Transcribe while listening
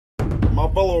my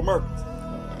fellow Americans.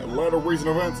 In light of recent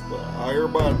events, I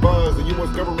hereby advise the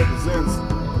U.S. government descends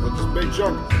such as Big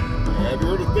Chungus. Have you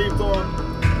heard his theme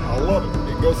song? I love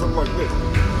it. It goes something like this.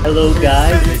 Hello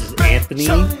guys, this is Anthony,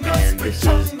 and this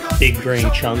is Big Brain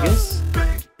Chungus.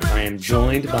 I am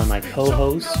joined by my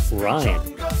co-host, Ryan.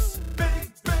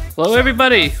 Hello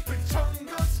everybody!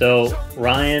 So,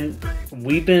 Ryan,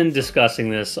 we've been discussing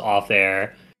this off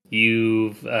air.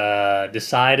 You've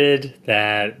decided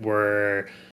that you're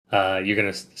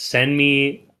going to send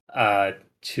me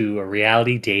to a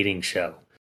reality dating show.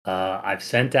 I've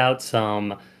sent out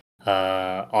some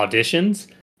auditions,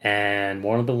 and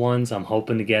one of the ones I'm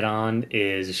hoping to get on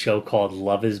is a show called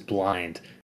Love is Blind.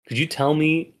 Could you tell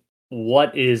me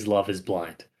what is Love is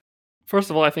Blind? First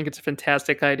of all, I think it's a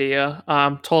fantastic idea.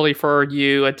 Totally for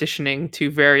you auditioning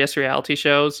to various reality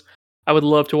shows. I would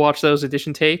love to watch those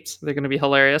audition tapes. They're going to be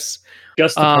hilarious.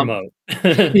 Just to promote.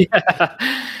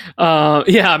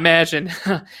 Yeah, imagine.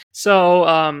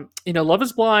 So, Love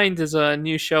is Blind is a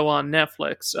new show on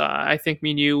Netflix. I think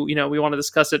me and you, we want to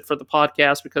discuss it for the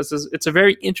podcast because it's a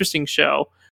very interesting show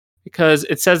because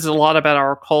it says a lot about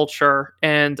our culture.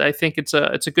 And I think it's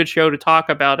a good show to talk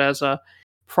about as a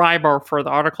primer for the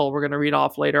article we're going to read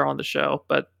off later on the show.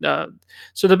 But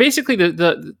so basically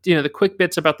the quick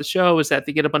bits about the show is that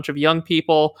they get a bunch of young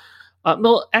people,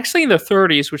 actually in their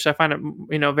 30s, which I find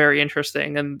very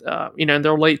interesting, and in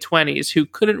their late 20s, who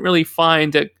couldn't really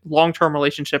find a long-term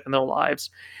relationship in their lives,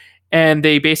 and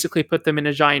they basically put them in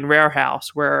a giant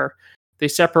warehouse where they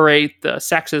separate the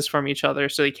sexes from each other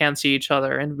so they can't see each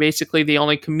other, and basically they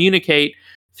only communicate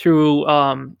through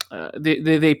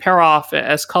they pair off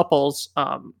as couples,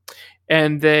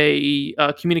 and they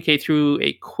communicate through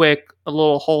a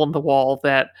little hole in the wall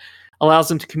that allows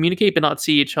them to communicate but not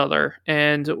see each other.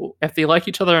 And if they like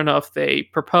each other enough, they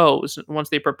propose. Once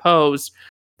they propose,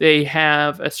 they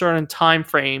have a certain time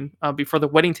frame before the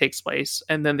wedding takes place,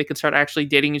 and then they can start actually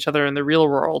dating each other in the real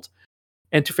world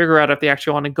and to figure out if they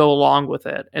actually want to go along with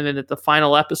it. And then at the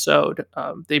final episode,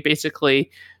 they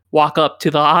basically walk up to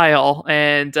the aisle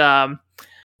and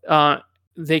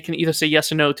they can either say yes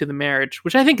or no to the marriage,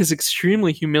 which I think is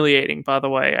extremely humiliating, by the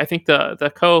way. I think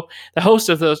the host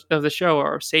of the show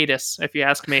are sadists, if you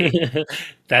ask me.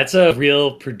 That's a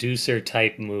real producer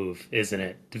type move, isn't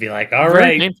it? To be like, all Very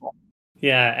right, painful.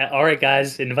 Yeah, all right,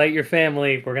 guys, invite your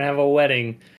family. We're going to have a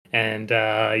wedding, and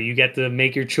you get to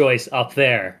make your choice up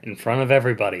there in front of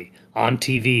everybody on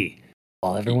TV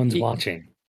while everyone's watching.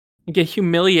 Get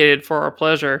humiliated for our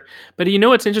pleasure. But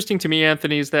what's interesting to me,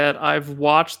 Anthony, is that I've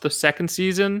watched the second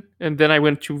season, and then I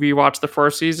went to rewatch the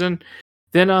first season.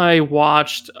 Then I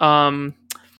watched the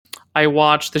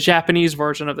Japanese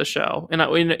version of the show.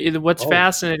 And what's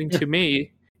fascinating to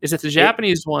me is that the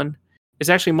Japanese one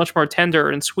is actually much more tender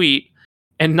and sweet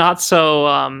and not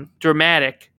so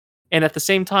dramatic. And at the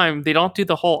same time, they don't do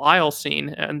the whole aisle scene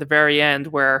at the very end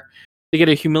where they get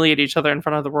to humiliate each other in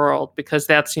front of the world, because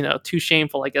that's, too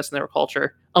shameful, I guess, in their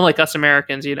culture. Unlike us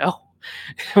Americans, where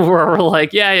we're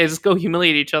like, yeah, just go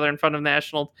humiliate each other in front of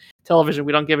national television.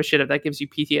 We don't give a shit if that gives you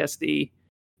PTSD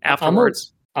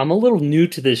afterwards. I'm a little new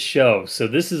to this show, so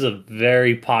this is a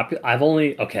very popular... I'm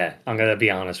going to be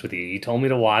honest with you. You told me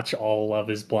to watch all Love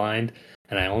is Blind,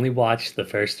 and I only watched the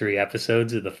first 3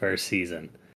 episodes of the first season.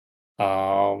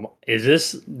 Is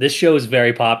this show is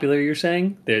very popular, you're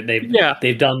saying?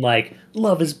 They've done like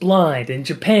Love is Blind in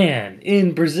Japan,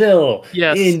 in Brazil,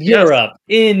 in Europe,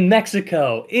 in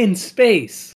Mexico, in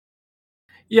space.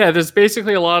 Yeah, there's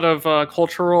basically a lot of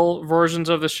cultural versions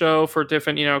of the show for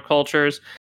different, cultures.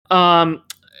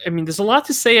 There's a lot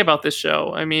to say about this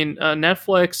show.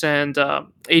 Netflix and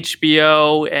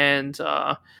HBO and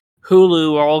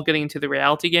Hulu are all getting into the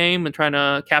reality game and trying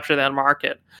to capture that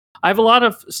market. I have a lot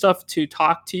of stuff to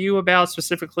talk to you about,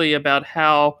 specifically about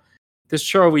how this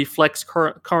show reflects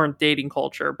current dating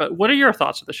culture. But what are your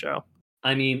thoughts of the show?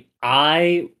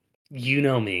 You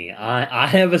know me. I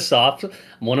have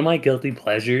one of my guilty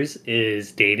pleasures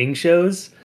is dating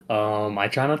shows. I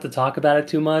try not to talk about it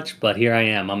too much, but here I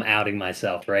am. I'm outing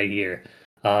myself right here.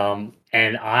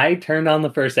 And I turned on the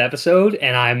first episode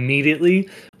and I immediately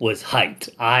was hyped.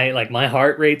 My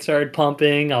heart rate started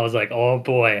pumping. I was like, oh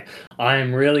boy,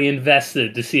 I'm really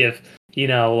invested to see if,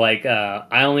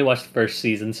 I only watched the first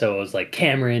season. So it was like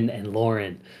Cameron and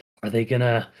Lauren. They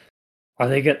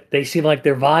seem like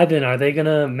they're vibing. Are they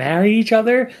gonna marry each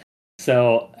other?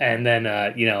 So, and then,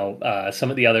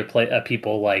 some of the other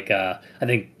people, like, I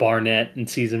think Barnett in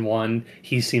season 1,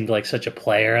 he seemed like such a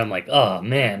player. I'm like, oh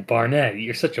man, Barnett,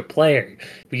 you're such a player.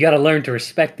 You got to learn to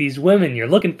respect these women. You're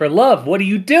looking for love. What are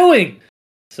you doing?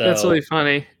 So That's really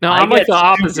funny. No, I I'm like get the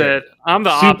super, opposite. I'm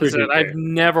the super opposite. I've duper.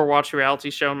 never watched a reality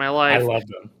show in my I life, love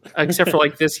them. except for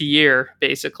like this year,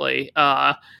 basically.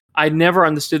 I never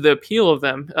understood the appeal of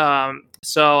them.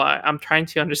 So I'm trying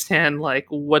to understand like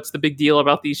what's the big deal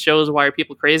about these shows? Why are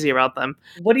people crazy about them?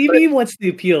 What do you But mean? What's the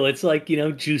appeal? It's like,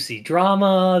 juicy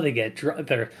drama. They get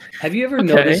drunk. Have you ever okay,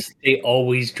 noticed they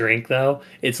always drink though?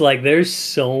 It's like there's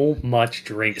so much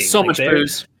drinking. so Like much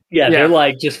booze. they're Yeah,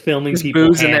 like just filming there's people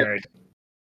booze in it. hammered.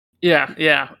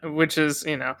 Yeah, which is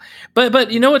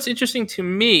but you know what's interesting to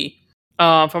me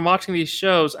from watching these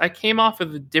shows, I came off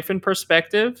of a different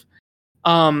perspective.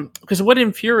 Because what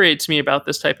infuriates me about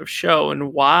this type of show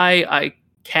and why I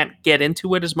can't get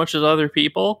into it as much as other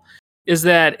people is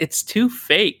that it's too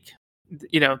fake.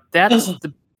 That's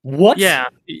the What? yeah.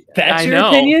 That's I your know.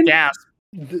 opinion? Gasp.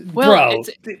 Well,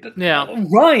 Bro, yeah.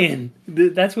 Ryan,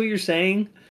 that's what you're saying?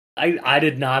 I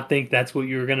did not think that's what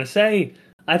you were gonna say.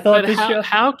 I thought But this show.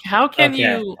 how can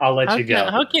Okay, you I'll let you go.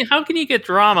 how can you get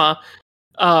drama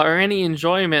or any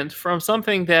enjoyment from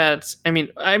something that I mean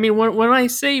when I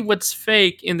say what's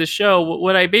fake in the show,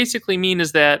 what I basically mean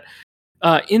is that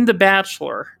in The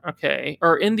Bachelor, okay,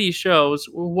 or in these shows,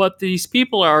 what these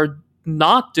people are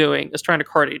not doing is trying to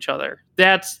court each other.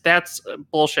 That's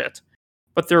bullshit.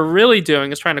 What they're really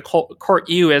doing is trying to court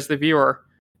you as the viewer.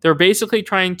 They're basically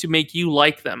trying to make you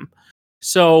like them.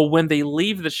 So when they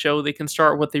leave the show, they can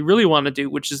start what they really want to do,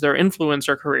 which is their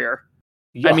influencer career.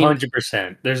 I mean,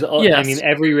 100%. I mean, yes,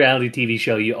 every reality TV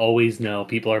show, you always know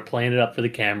people are playing it up for the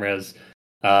cameras.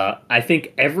 I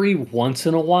think every once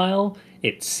in a while,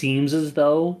 it seems as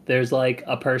though there's like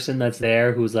a person that's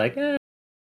there who's like,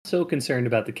 so concerned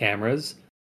about the cameras.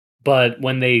 But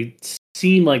when they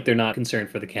seem like they're not concerned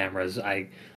for the cameras, I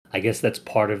guess that's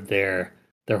part of their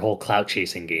whole clout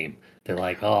chasing game. They're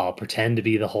like, oh, I'll pretend to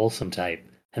be the wholesome type,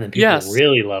 and then people yes.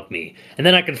 really love me, and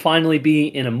then I can finally be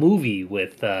in a movie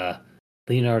with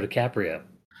Leonardo DiCaprio.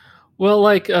 Well,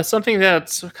 like something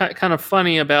that's kind of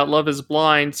funny about Love Is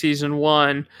Blind season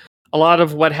 1, a lot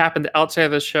of what happened outside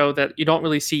of the show that you don't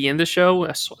really see in the show.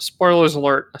 Spoilers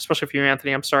alert, especially for you,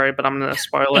 Anthony. I'm sorry, but I'm going to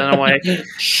spoil it in a way.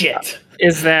 Shit.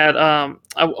 Is that I'm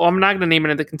not going to name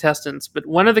any of the contestants, but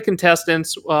one of the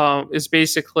contestants is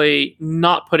basically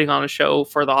not putting on a show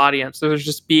for the audience. They're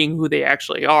just being who they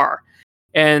actually are.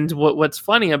 And what's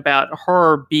funny about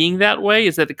her being that way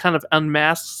is that it kind of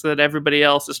unmasks that everybody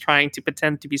else is trying to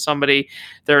pretend to be somebody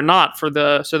they're not so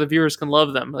the viewers can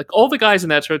love them. Like all the guys in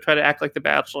that show try to act like The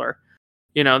Bachelor.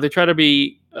 They try to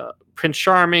be Prince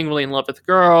Charming, really in love with the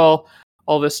girl,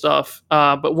 all this stuff.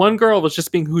 But one girl was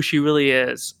just being who she really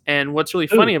is. And what's really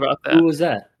funny about that? Who was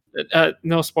that?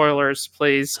 No spoilers,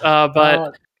 please.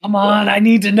 But come on, I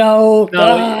need to know.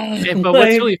 But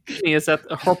what's really funny is that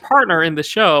her partner in the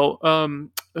show,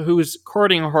 who's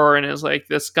courting her and is like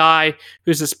this guy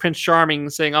who's this Prince Charming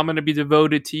saying, I'm going to be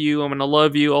devoted to you, I'm going to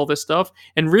love you, all this stuff.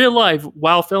 In real life,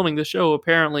 while filming the show,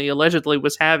 apparently, allegedly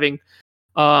was having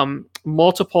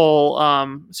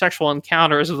multiple sexual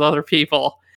encounters with other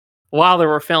people while they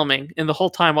were filming. And the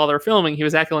whole time while they were filming, he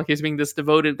was acting like he was being this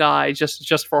devoted guy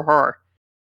just for her.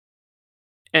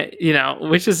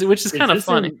 Which is kind of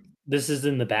funny. This is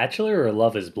in The Bachelor or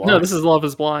Love Is Blind? No, this is Love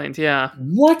Is Blind. Yeah.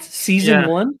 What? Season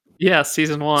 1? Yeah,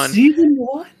 season 1. Season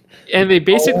 1? And they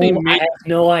basically I have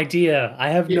no idea. I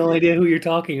have no idea who you're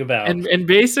talking about. And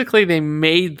basically they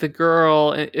made the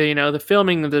girl, the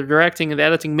filming, the directing, and the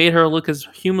editing made her look as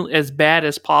bad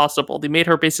as possible. They made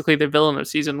her basically the villain of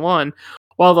season 1,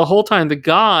 while the whole time the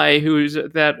guy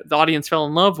that the audience fell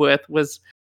in love with was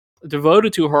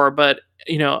devoted to her, but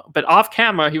off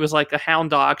camera he was like a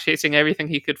hound dog, chasing everything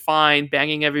he could find,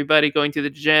 banging everybody, going to the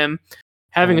gym,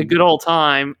 having a good old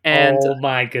time. And oh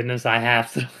my goodness, I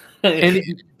have to.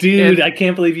 I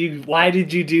can't believe you. Why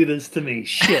did you do this to me?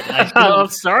 Shit. I'm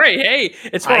sorry. Hey,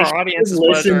 it's for our audience's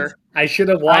pleasure. I should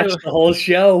have watched the whole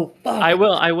show. Fuck. I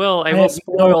will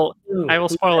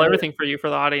spoil everything for you for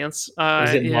the audience.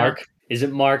 Is it Mark? Is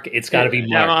it Mark? It's got to be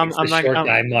Mark. I'm not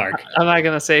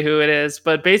going to say who it is,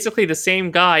 but basically the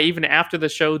same guy, even after the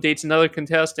show, dates another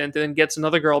contestant and then gets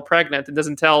another girl pregnant and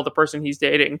doesn't tell the person he's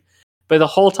dating. But the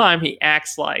whole time he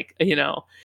acts like,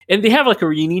 and they have like a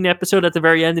reunion episode at the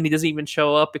very end and he doesn't even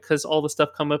show up because all the stuff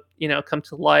come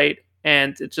to light.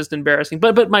 And it's just embarrassing.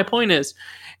 But my point is,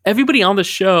 everybody on the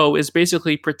show is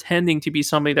basically pretending to be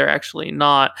somebody they're actually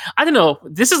not. I don't know.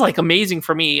 This is like amazing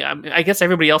for me. I guess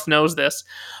everybody else knows this,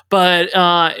 but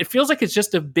it feels like it's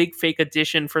just a big fake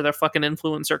audition for their fucking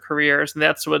influencer careers, and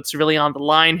that's what's really on the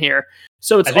line here.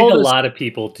 So I think a lot of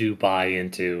people do buy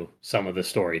into some of the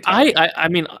storytelling. I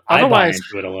mean, otherwise, I buy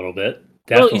into it a little bit.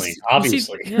 definitely,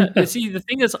 obviously. See, the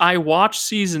thing is, I watched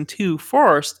season 2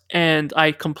 first, and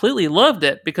I completely loved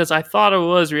it because I thought it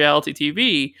was reality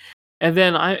TV. And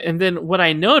then what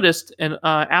I noticed, and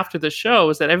after the show,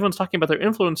 is that everyone's talking about their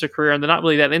influencer career, and they're not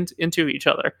really that into each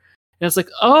other. And it's like,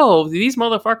 oh, these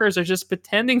motherfuckers are just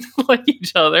pretending to like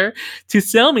each other to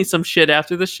sell me some shit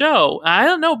after the show. I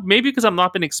don't know, maybe because I've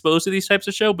not been exposed to these types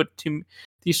of show, but to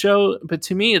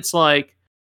me, it's like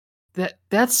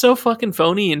that's so fucking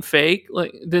phony and fake.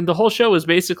 Like, then the whole show is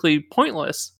basically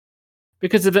pointless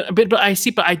because of but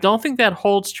I don't think that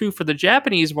holds true for the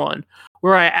Japanese one,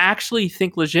 where I actually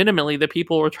think legitimately that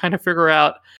people were trying to figure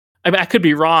out. I mean, I could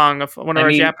be wrong if one of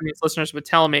our Japanese listeners would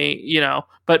tell me,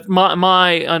 but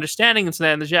my understanding is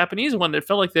that in the Japanese one, it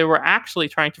felt like they were actually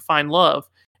trying to find love.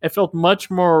 It felt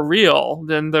much more real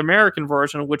than the American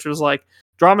version, which was like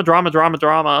drama,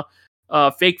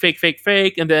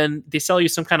 fake, and then they sell you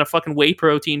some kind of fucking whey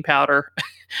protein powder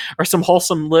or some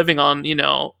wholesome living on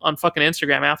fucking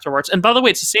Instagram afterwards. And by the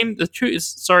way, it's the same. The truth is,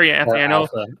 sorry, Anthony, I know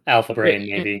alpha brain,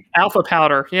 maybe alpha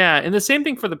powder, yeah. And the same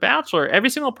thing for The Bachelor. Every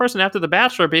single person after The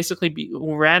Bachelor basically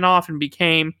ran off and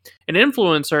became an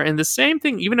influencer. And the same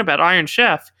thing even about Iron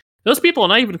Chef. Those people are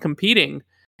not even competing.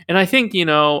 And I think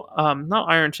not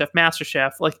Iron Chef, Master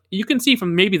Chef. Like, you can see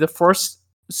from maybe the first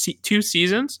 2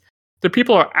 seasons, the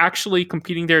people are actually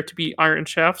competing there to be Iron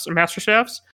Chefs or Master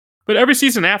Chefs. But every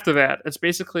season after that, it's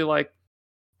basically like,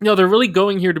 they're really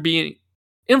going here to be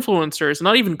influencers,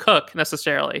 not even cook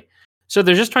necessarily. So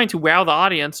they're just trying to wow the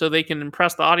audience so they can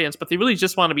impress the audience, but they really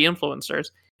just want to be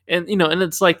influencers. And, and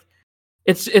it's like,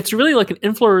 it's really like an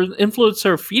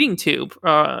influencer feeding tube.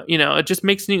 It just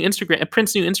makes it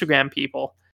prints new Instagram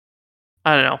people.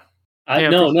 I don't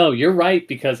know. No, you're right,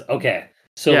 because, okay.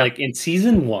 So like in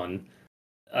season 1,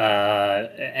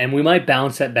 and we might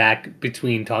bounce that back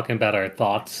between talking about our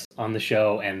thoughts on the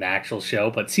show and the actual show,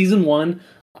 but season 1,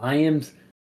 I am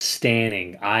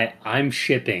I'm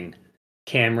shipping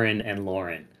Cameron and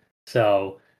Lauren.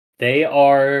 So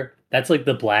that's like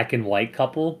the black and white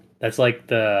couple. That's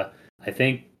like I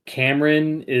think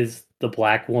Cameron is the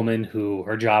black woman who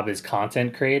her job is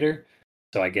content creator.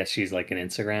 So I guess she's like an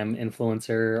Instagram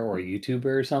influencer or YouTuber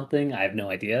or something. I have no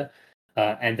idea.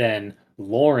 And then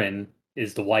Lauren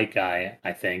is the white guy,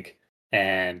 I think,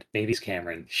 and maybe it's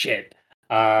Cameron. Shit.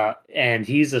 And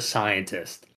he's a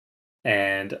scientist.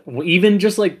 And even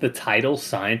just like the title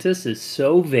scientist is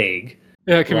so vague.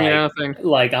 Yeah, it can mean anything.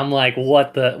 Like, I'm like,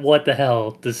 what the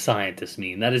hell does scientist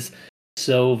mean? That is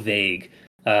so vague.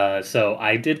 So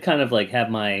I did kind of like have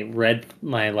my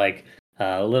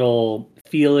little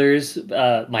feelers,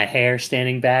 my hair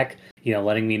standing back,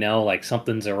 letting me know like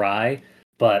something's awry.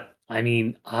 But I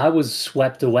mean, I was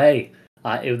swept away.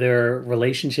 Their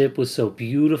relationship was so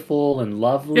beautiful and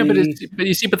lovely. Yeah,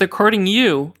 but they're courting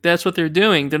you. That's what they're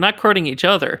doing. They're not courting each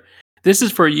other. This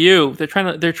is for you. They're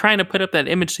trying to put up that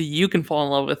image so you can fall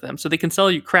in love with them, so they can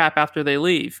sell you crap after they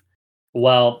leave.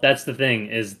 Well, that's the thing,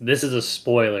 is this is a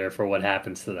spoiler for what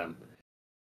happens to them.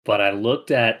 But I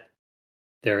looked at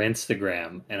their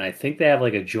Instagram, and I think they have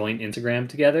like a joint Instagram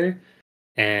together.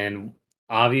 And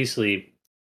obviously,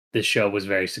 this show was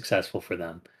very successful for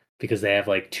them because they have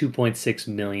like 2.6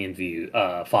 million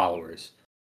followers.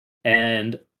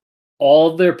 And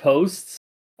all of their posts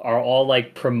are all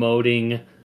like promoting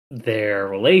their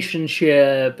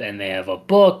relationship, and they have a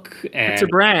book, and it's a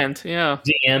brand. Yeah,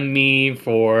 DM me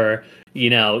for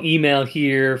email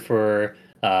here for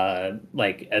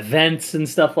like events and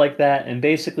stuff like that. And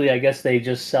basically, I guess they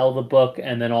just sell the book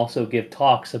and then also give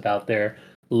talks about their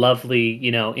lovely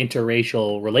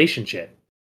interracial relationship.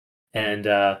 And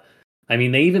I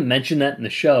mean, they even mentioned that in the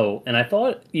show, and I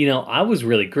thought I was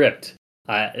really gripped.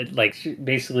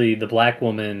 Basically, the black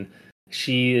woman,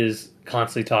 she is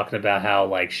constantly talking about how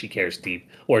like she cares deep,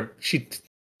 or she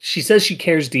says she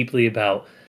cares deeply about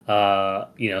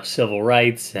civil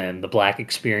rights and the black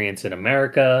experience in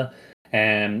America.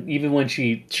 And even when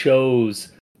she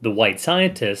chose the white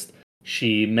scientist,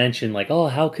 she mentioned like, oh,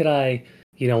 how could I,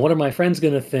 what are my friends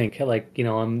going to think? Like,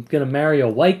 I'm going to marry a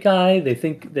white guy. They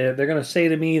think they're going to say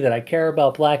to me that I care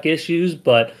about black issues,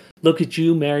 but look at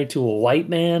you married to a white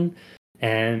man.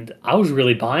 And I was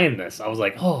really buying this. I was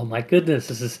like, oh my goodness,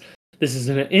 this is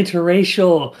an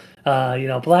interracial,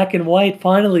 black and white.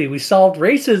 Finally, we solved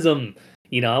racism.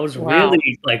 I was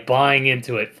really like buying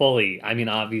into it fully. I mean,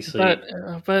 obviously,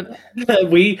 but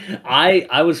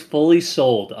I was fully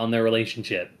sold on their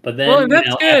relationship. But then, well,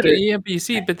 that's good. Yeah, but you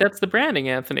see, but that's the branding,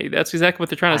 Anthony. That's exactly what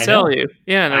they're trying to sell you.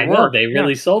 Yeah, and I know they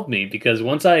really sold me, because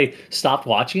once I stopped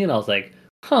watching it, I was like,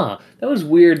 huh, that was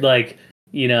weird. Like,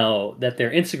 that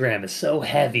their Instagram is so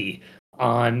heavy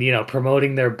on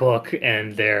promoting their book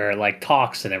and their like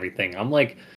talks and everything. I'm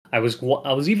like, I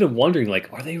was even wondering,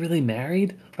 like, are they really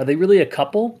married? Are they really a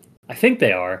couple? I think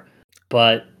they are,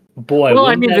 but boy, Well,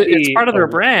 I wouldn't mean, that it's be part of their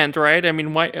brand, right? I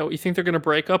mean, why you think they're going to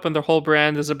break up and their whole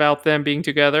brand is about them being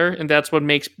together, and that's what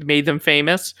made them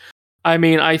famous? I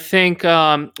mean, I think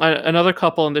another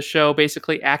couple in the show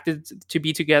basically acted to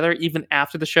be together even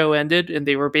after the show ended, and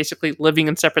they were basically living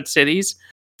in separate cities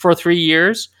for 3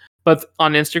 years. But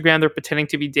on Instagram, they're pretending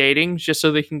to be dating just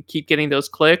so they can keep getting those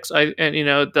clicks. And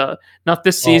the not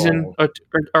this season Oh,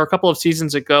 or a couple of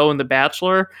seasons ago in The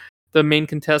Bachelor, the main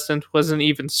contestant wasn't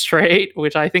even straight,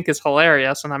 which I think is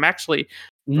hilarious. And I'm actually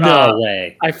no uh,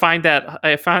 way. I found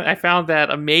that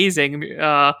amazing,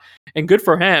 and good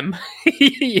for him,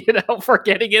 for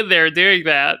getting in there and doing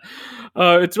that.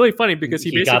 It's really funny because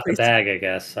he He got the basically bag, I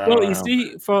guess. I well, don't you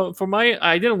know. see, for my,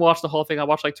 I didn't watch the whole thing. I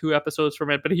watched like 2 episodes from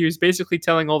it, but he was basically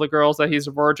telling all the girls that he's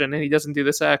a virgin and he doesn't do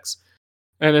the sex,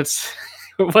 and it's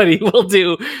what he will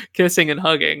do, kissing and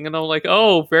hugging. And I'm like,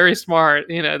 oh, very smart.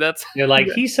 That's. You're like,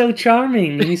 he's so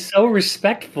charming. He's so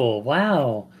respectful.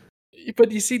 Wow.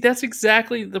 But you see, that's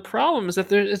exactly the problem. Is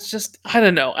that it's just I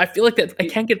don't know. I feel like that I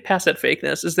can't get past that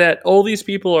fakeness. Is that all these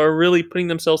people are really putting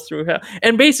themselves through hell?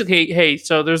 And basically, hey,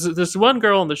 so there's this one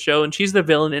girl on the show, and she's the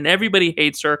villain, and everybody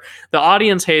hates her. The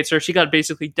audience hates her. She got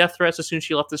basically death threats as soon as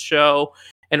she left the show,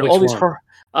 and Which all these one? her.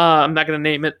 I'm not going to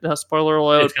name it. Spoiler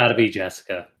alert. It's got to be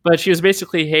Jessica. But she was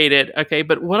basically hated. Okay,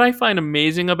 but what I find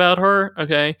amazing about her,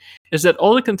 okay, is that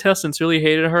all the contestants really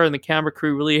hated her, and the camera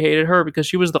crew really hated her because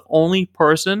she was the only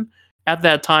person at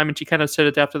that time, and she kind of said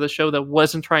it after the show, that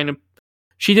wasn't trying to.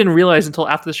 She didn't realize until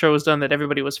after the show was done that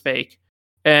everybody was fake,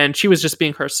 and she was just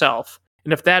being herself.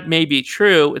 And if that may be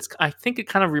true, I think it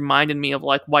kind of reminded me of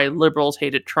like why liberals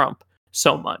hated Trump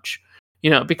so much,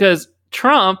 because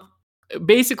Trump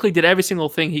basically did every single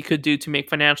thing he could do to make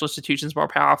financial institutions more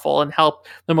powerful and help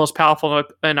the most powerful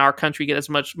in our country get as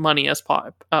much money as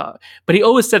possible. But he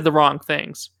always said the wrong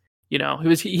things. He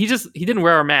didn't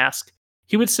wear a mask.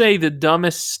 He would say the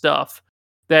dumbest stuff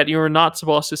that you're not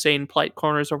supposed to say in polite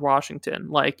corners of Washington,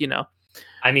 like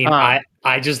I mean, um,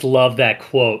 I just love that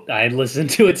quote. I listen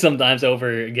to it sometimes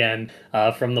over again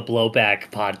from the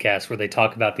Blowback podcast where they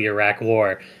talk about the Iraq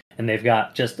War, and they've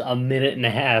got just a minute and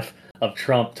a half of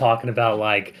Trump talking about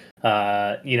like,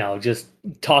 just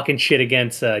talking shit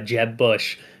against Jeb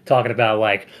Bush, talking about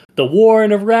like the war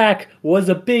in Iraq was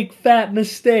a big fat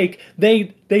mistake.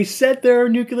 They said there are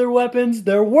nuclear weapons.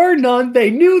 There were none. They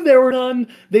knew there were none.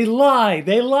 They lie.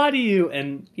 They lie to you.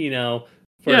 And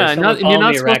for yeah, someone and you're calling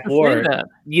not the supposed Iraq to War, say that.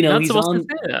 You're not supposed to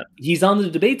say that. he's on the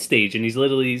debate stage and he's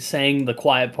literally saying the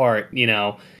quiet part.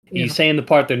 He's saying the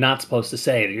part they're not supposed to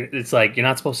say. It's like you're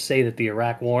not supposed to say that the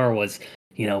Iraq War was,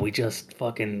 we just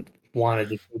fucking wanted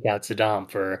to take out Saddam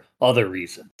for other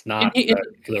reasons, not nuclear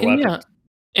weapons. Yeah.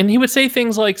 And he would say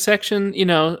things like Section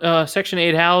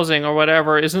 8 housing or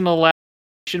whatever isn't allowed.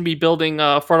 We shouldn't be building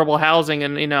affordable housing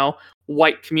in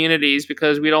white communities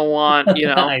because we don't want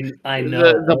I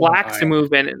know the blacks to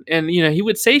move in. And he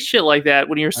would say shit like that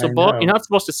when you're not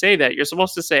supposed to say that. You're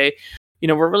supposed to say,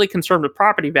 we're really concerned with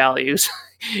property values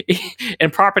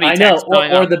and property tax.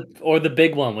 Or the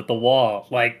big one with the wall.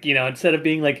 Like, instead of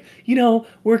being like,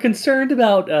 we're concerned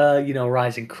about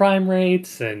rising crime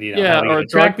rates and how we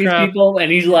attract these people,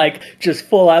 and he's like just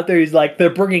full out there. He's like,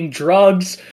 they're bringing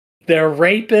drugs, they're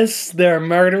rapists, they're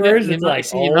murderers. Yeah, it's like,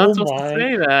 you're not supposed to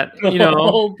say that.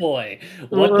 Oh boy,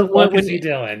 what the fuck is he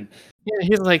doing? Yeah,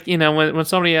 he's like, when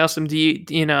somebody asks him, do you,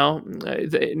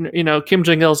 Kim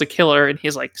Jong Il is a killer, and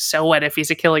he's like, so what if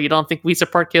he's a killer? You don't think we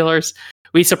support killers?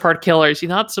 We support killers. You're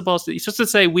not supposed to. You're supposed to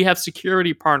say we have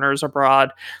security partners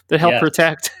abroad that help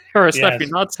protect our stuff. You're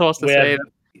not supposed to say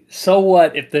that. So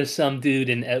what if there's some dude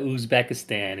in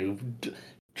Uzbekistan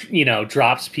who,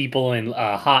 drops people in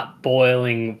hot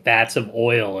boiling vats of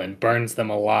oil and burns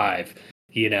them alive?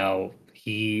 He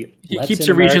keeps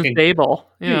the region stable.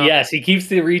 Yeah. Yes, he keeps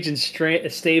the region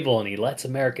stable, and he lets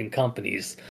American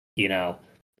companies,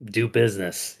 do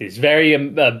business. He's very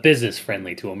business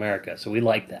friendly to America, so we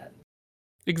like that.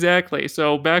 Exactly.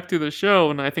 So back to the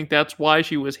show, and I think that's why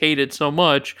she was hated so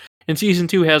much. And season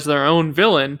 2 has their own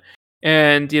villain,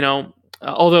 and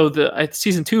although the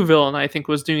season 2 villain I think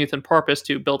was doing it on purpose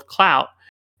to build clout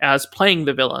as playing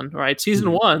the villain, right?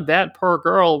 Season 1, that poor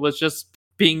girl was just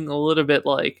being a little bit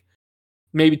like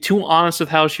maybe too honest with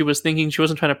how she was thinking. She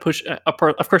wasn't trying to push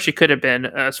of course she could have been,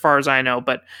 as far as I know,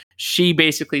 but she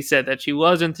basically said that she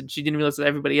wasn't, and she didn't realize that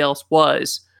everybody else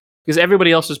was, because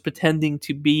everybody else was pretending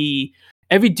to be.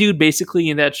 Every dude basically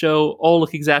in that show all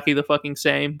look exactly the fucking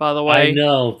same, by the way. I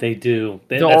know, they do.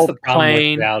 That's the problem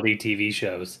with reality TV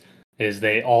shows. is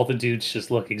all the dudes just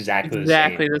look exactly the same.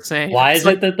 Exactly the same. Why It's is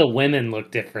like, it that the women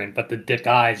look different, but the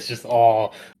guys just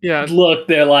all yeah, look?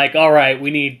 They're like, all right,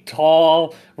 we need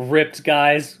tall, ripped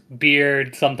guys,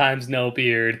 beard, sometimes no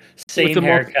beard, with same the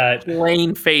most haircut.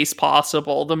 plain face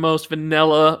possible, the most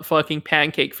vanilla fucking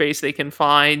pancake face they can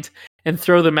find, and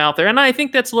throw them out there. And I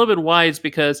think that's a little bit wise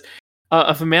because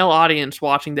if a male audience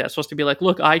watching that is supposed to be like,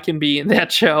 look, I can be in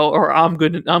that show, or I'm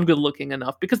good looking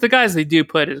enough. Because the guys they do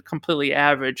put is completely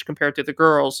average compared to the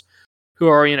girls who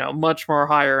are, much more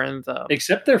higher in the.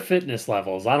 Except their fitness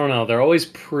levels. I don't know. They're always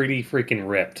pretty freaking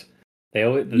ripped.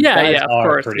 The Yeah, guys yeah, of are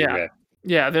course, pretty yeah. ripped.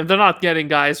 Yeah, they're not getting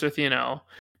guys with,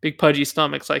 big pudgy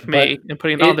stomachs like But me and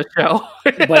putting it on the show.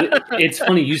 But it's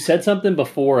funny. You said something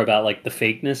before about like the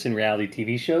fakeness in reality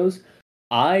TV shows.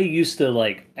 I used to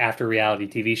like after reality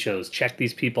TV shows check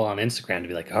these people on Instagram to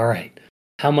be like, all right,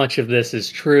 how much of this is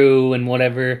true and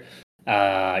whatever.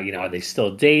 Are they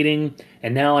still dating?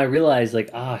 And now I realize like,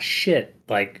 shit,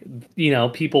 like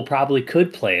people probably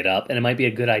could play it up, and it might be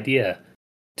a good idea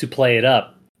to play it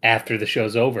up after the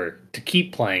show's over to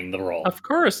keep playing the role. Of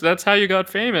course, that's how you got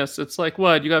famous. It's like,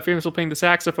 what? You got famous for playing the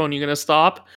saxophone, you're going to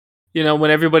stop?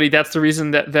 When everybody, that's the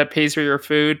reason that pays for your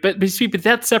food. But see, but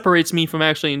that separates me from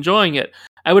actually enjoying it.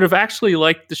 I would have actually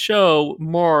liked the show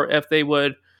more if it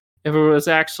was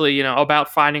actually, about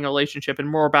finding a relationship and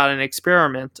more about an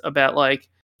experiment about like,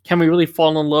 can we really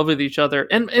fall in love with each other?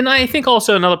 And I think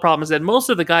also another problem is that most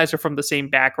of the guys are from the same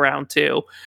background too.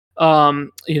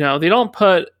 They don't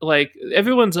put like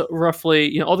everyone's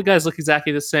roughly, all the guys look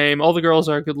exactly the same. All the girls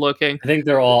are good looking. I think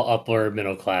they're all upper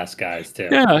middle class guys too.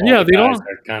 Yeah, All yeah, the they guys don't.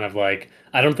 are kind of like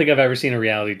I don't think I've ever seen a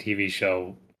reality TV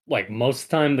show like most of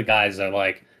the time the guys are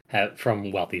like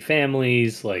from wealthy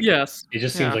families. Like Yes. it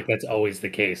just seems Yeah. like that's always the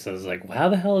case. I was like, well, how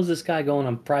the hell is this guy going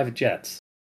on private jets?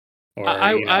 Or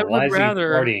I why would is he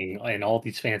rather. partying in all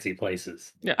these fancy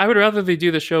places? Yeah, I would rather they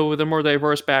do the show with a more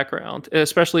diverse background,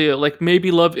 especially like maybe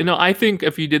love. I think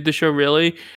if you did the show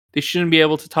really, they shouldn't be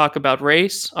able to talk about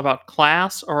race, about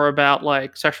class, or about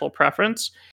like sexual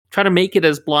preference. Try to make it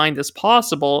as blind as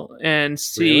possible and Really?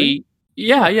 see.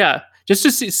 Yeah, yeah. Just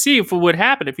to see if it would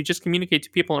happen if you just communicate to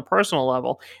people on a personal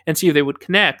level and see if they would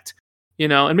connect.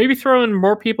 And maybe throw in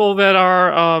more people that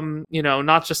are,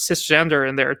 not just cisgender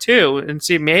in there too, and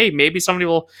see maybe somebody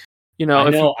will, I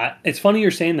if you. know. It's funny you're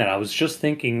saying that. I was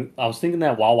thinking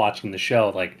that while watching the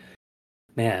show, like,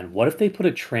 man, what if they put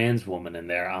a trans woman in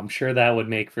there? I'm sure that would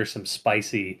make for some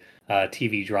spicy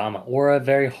TV drama or a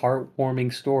very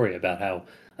heartwarming story about how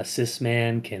a cis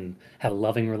man can have a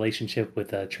loving relationship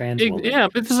with a trans woman. Yeah,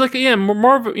 but it's like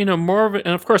more of more of it,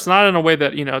 and of course not in a way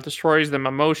that destroys them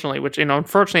emotionally. Which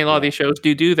unfortunately a lot of Yeah. these shows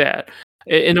do that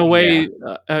in a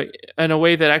Yeah.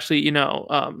 way, that actually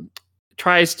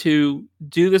tries to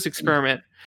do this experiment.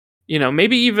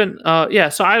 Maybe even yeah.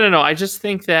 So I don't know. I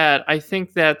think that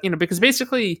because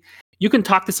basically you can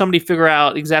talk to somebody, figure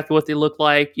out exactly what they look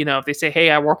like. If they say, "Hey,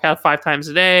 I work out 5 times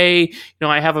a day,"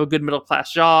 I have a good middle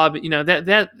class job.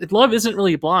 That love isn't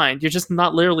really blind. You're just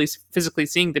not literally physically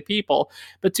seeing the people.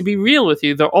 But to be real with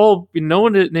you, they're all no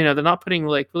one. They're not putting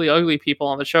like really ugly people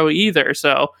on the show either.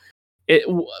 So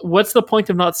what's the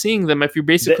point of not seeing them if you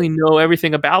basically know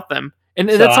everything about them? And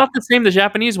So that's not the same the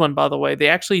Japanese one, by the way. They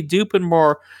actually do put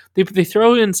more. They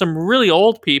throw in some really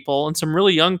old people and some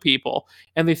really young people,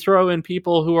 and they throw in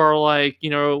people who are like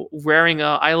wearing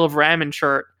a I Love Ramen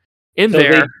shirt in So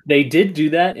there. they did do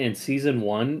that in season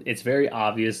 1. It's very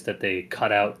obvious that they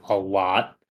cut out a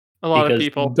lot A lot of because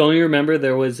people. don't you remember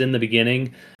there was in the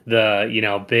beginning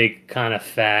the big kind of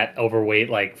fat overweight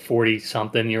like 40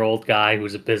 something year old guy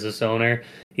who's a business owner.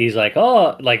 He's like,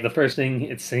 oh, like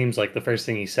it seems like the first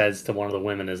thing he says to one of the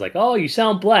women is like, oh, you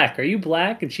sound black, are you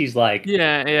black? And she's like,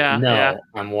 Yeah, yeah, yeah. no,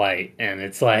 I'm white. And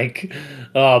it's like,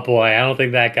 oh boy, I don't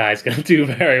think that guy's gonna do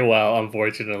very well,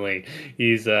 unfortunately.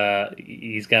 He's got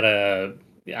a,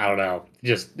 I don't know,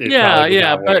 just it Yeah, probably would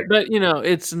yeah, not work. but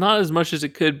it's not as much as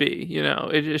it could be.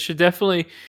 It should definitely.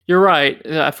 You're right.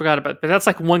 I forgot about, but that's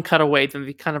like one cut away. Then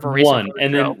they kind of erase it One, from the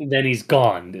and show. then he's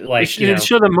gone. Like, They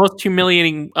show the most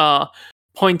humiliating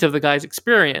point of the guy's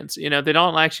experience. They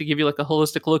don't actually give you like a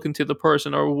holistic look into the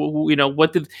person, or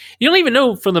what did you don't even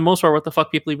know for the most part what the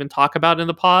fuck people even talk about in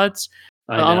the pods.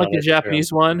 I know Unlike the that's true.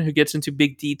 Japanese one, who gets into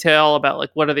big detail about like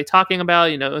what are they talking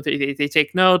about. They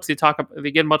take notes.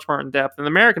 They get much more in depth. In the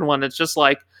American one, it's just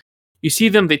like you see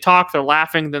them, they talk, they're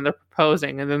laughing, then they're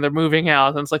proposing, and then they're moving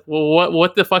out. And it's like, well,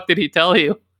 what the fuck did he tell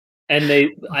you? And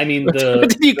I mean, What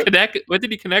did he connect? What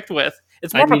did he connect with?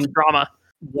 It's more I about the mean, drama.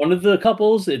 one of the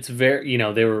couples, it's very,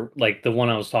 they were like the one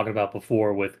I was talking about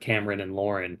before with Cameron and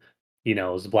Lauren. It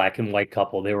was a black and white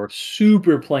couple. They were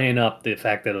super playing up the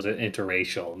fact that it was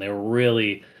interracial, and they were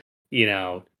really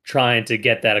trying to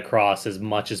get that across as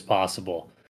much as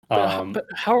possible. But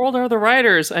how old are the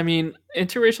writers? I mean,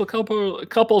 interracial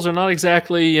couples are not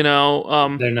exactly, they're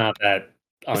not that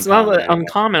it's not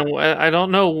uncommon that anymore. uncommon. I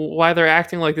don't know why they're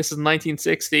acting like this is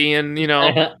 1960, and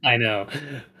I know,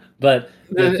 but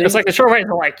it's like the short writers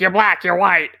are like, "You're black, you're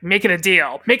white, make it a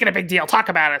deal, make it a big deal, talk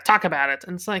about it,"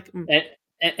 and it's like, and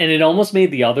it almost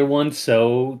made the other one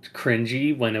so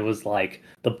cringy when it was like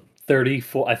the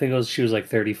 34. I think she was like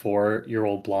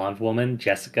 34-year-old blonde woman,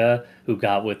 Jessica, who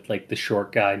got with like the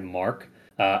short guy Mark,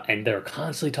 and they're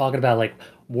constantly talking about like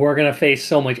we're gonna face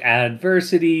so much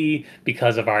adversity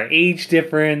because of our age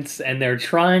difference, and they're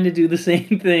trying to do the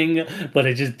same thing, but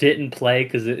it just didn't play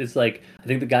because it's like I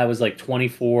think the guy was like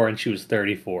 24 and she was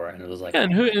 34, and it was like, yeah,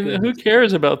 and who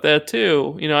cares about that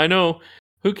too? I know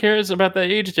who cares about that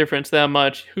age difference that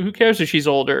much. Who cares if she's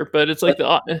older? But it's like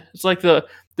the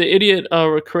idiot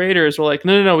creators were like,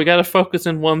 no, we got to focus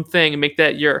on one thing and make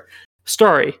that your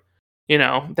story.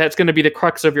 That's going to be the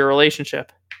crux of your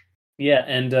relationship. Yeah,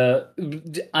 and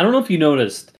I don't know if you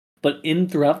noticed, but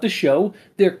throughout the show,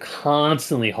 they're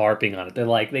constantly harping on it.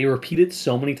 They repeat it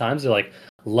so many times. They're like,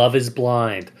 love is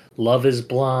blind,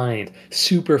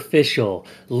 superficial,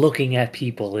 looking at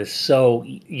people is so,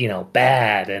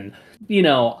 bad. And, I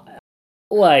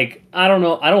don't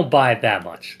know, I don't buy it that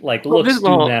much. Like, looks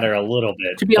do matter a little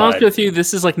bit. To be honest with you,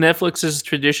 this is like Netflix's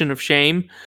tradition of shame.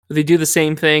 They do the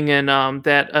same thing in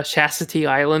that Chastity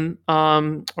Island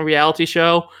reality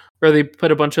show, where they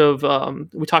put a bunch of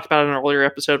we talked about it in an earlier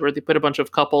episode, where they put a bunch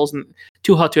of couples and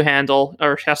Too Hot to Handle,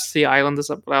 or Chastity Island is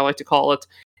what I like to call it,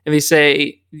 and they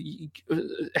say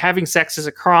having sex is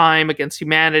a crime against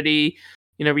humanity.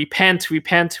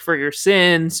 Repent for your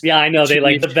sins. Yeah, I know, they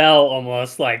like the bell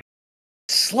almost like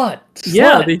slut.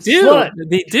 Yeah, they do. Slut.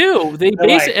 They do. They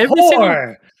basically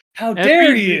like, how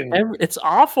dare you? It's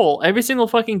awful. Every single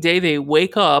fucking day they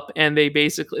wake up and they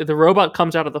basically, the robot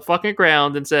comes out of the fucking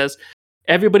ground and says,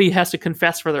 everybody has to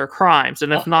confess for their crimes,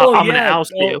 and if not, I'm going to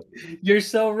oust you. You're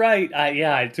so right.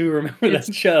 I do remember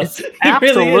that show.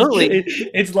 Absolutely. Really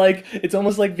it's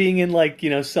almost like being in like,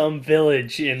 some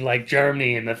village in like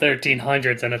Germany in the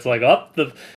 1300s, and it's like,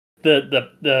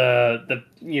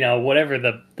 whatever,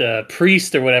 the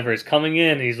priest or whatever is coming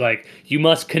in, and he's like, you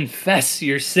must confess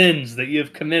your sins that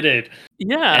you've committed.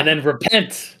 Yeah. And then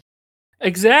repent.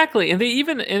 Exactly. And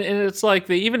it's like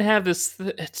they even have this,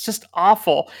 it's just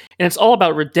awful. And it's all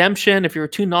about redemption. If you were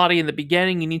too naughty in the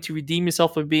beginning, you need to redeem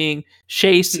yourself by being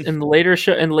chaste in the later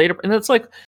show and it's like,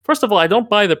 first of all, I don't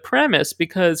buy the premise,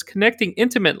 because connecting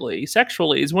intimately,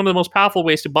 sexually, is one of the most powerful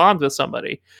ways to bond with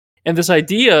somebody. And this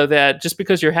idea that just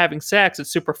because you're having sex, it's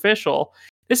superficial.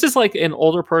 This is like an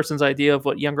older person's idea of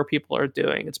what younger people are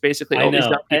doing. It's basically all these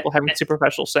young people having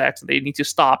superficial sex, and they need to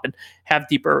stop and have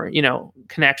deeper,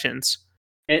 connections.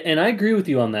 And I agree with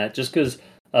you on that, just because,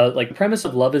 like, the premise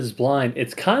of Love is Blind,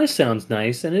 it kind of sounds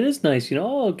nice, and it is nice,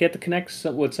 get to connect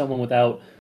with someone without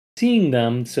seeing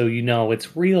them, so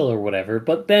it's real or whatever.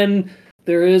 But then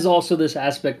there is also this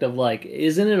aspect of, like,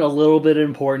 isn't it a little bit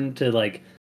important to, like,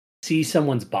 see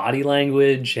someone's body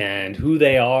language and who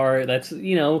they are? That's,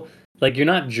 like, you're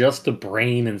not just a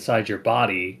brain inside your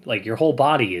body. Like, your whole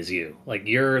body is you. Like,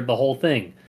 you're the whole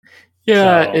thing.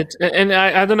 Yeah, and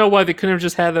I don't know why they couldn't have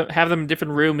just have them in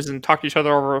different rooms and talk to each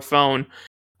other over a phone.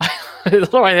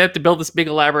 Why they have to build this big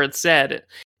elaborate set.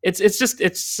 It's just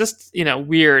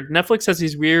weird. Netflix has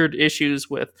these weird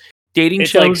issues with dating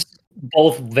shows. Like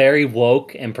both very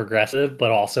woke and progressive,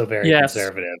 but also very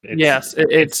conservative.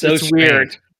 It's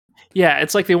weird. Yeah,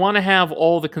 it's like they want to have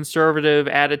all the conservative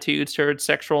attitudes towards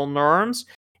sexual norms,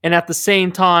 and at the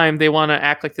same time, they want to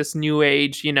act like this new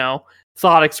age,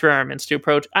 thought experiments to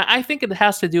approach. I think it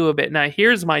has to do a bit. Now,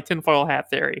 here's my tinfoil hat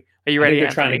theory. Are you ready?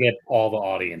 They're trying to get all the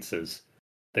audiences.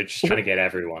 They're just trying to get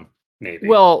everyone. Maybe.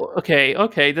 Well, okay.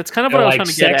 That's kind of what I was trying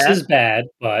to get at. Sex is bad,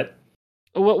 but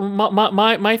well,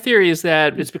 my theory is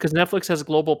that it's because Netflix has a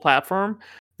global platform.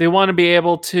 They want to be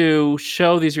able to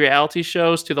show these reality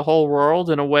shows to the whole world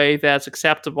in a way that's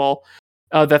acceptable,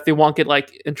 that they won't get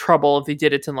like in trouble if they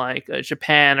did it in like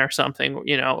Japan or something,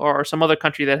 or some other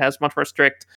country that has much more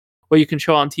strict what you can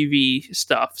show on TV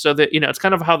stuff. So that it's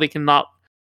kind of how they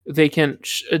can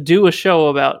do a show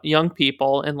about young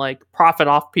people and like profit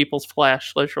off people's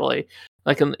flesh, literally.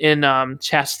 Like in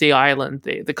Chastity Island,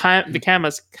 the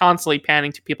camera's constantly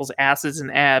panning to people's asses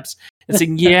and abs and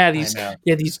saying,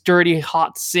 these dirty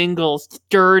hot singles,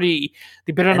 dirty.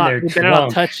 They better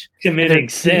not touch committing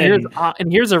sin.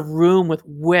 And here's a room with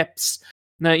whips.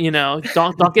 No,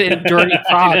 don't get in dirty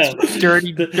thoughts,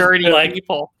 dirty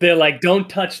people. They're like, don't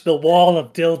touch the wall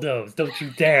of dildos. Don't you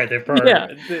dare. They're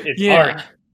burning. It's art.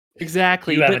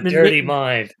 Exactly. You have a dirty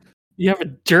mind. You have a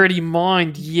dirty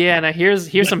mind. Yeah, now here's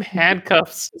some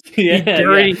handcuffs. Be Yeah,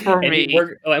 dirty for and me.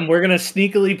 we're gonna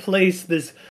sneakily place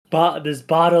this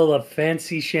bottle of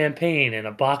fancy champagne and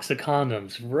a box of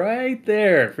condoms right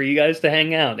there for you guys to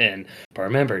hang out in. But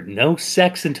remember, no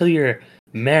sex until you're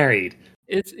married.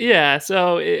 It's yeah,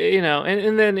 so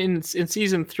and then in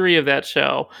season 3 of that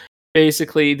show,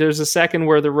 basically there's a second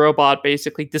where the robot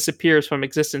basically disappears from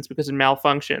existence because it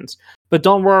malfunctions. But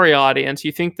don't worry, audience,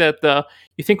 you think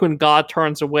when God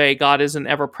turns away, God isn't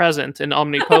ever present and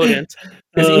omnipotent.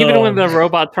 Because even when Oh, the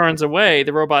robot turns away,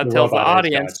 the robot the tells the robot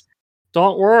is God. audience,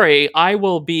 don't worry, I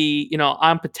will be,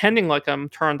 I'm pretending like I'm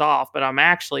turned off, but I'm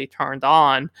actually turned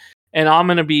on, and I'm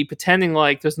going to be pretending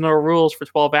like there's no rules for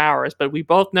 12 hours. But we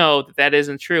both know that that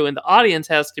isn't true, and the audience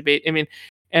has to be. I mean,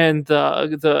 and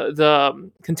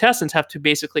the contestants have to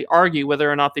basically argue whether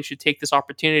or not they should take this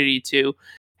opportunity to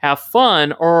have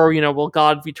fun, or will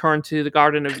God return to the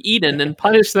Garden of Eden and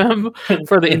punish them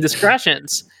for the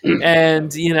indiscretions?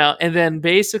 And then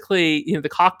basically, the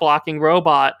cock blocking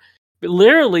robot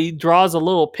literally draws a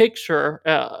little picture.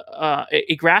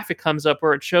 A graphic comes up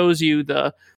where it shows you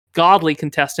the godly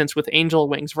contestants with angel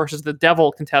wings versus the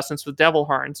devil contestants with devil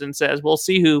horns, and says, "We'll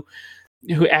see who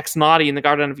acts naughty in the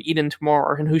Garden of Eden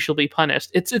tomorrow, and who shall be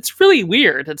punished." It's really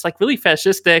weird. It's like really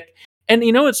fascistic, and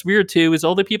what's weird too is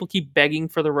all the people keep begging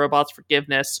for the robot's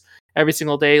forgiveness every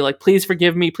single day, like, please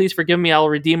forgive me, I'll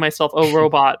redeem myself, oh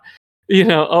robot,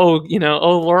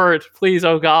 oh Lord, please,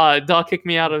 oh God, don't kick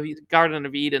me out of the Garden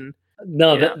of Eden.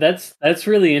 No, that's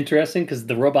really interesting because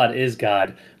the robot is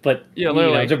God. But Yeah,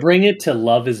 literally. to bring it to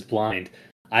Love Is Blind,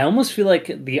 I almost feel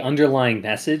like the underlying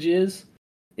message is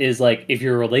like, if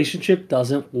your relationship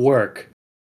doesn't work,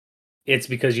 it's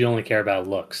because you only care about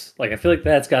looks. Like, I feel like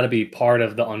that's got to be part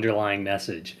of the underlying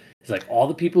message. It's like all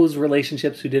the people whose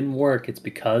relationships who didn't work, it's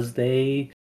because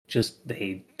they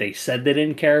said they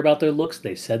didn't care about their looks.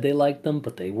 They said they liked them,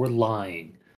 but they were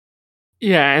lying.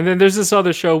 Yeah, and then there's this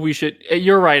other show we should.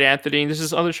 You're right, Anthony. There's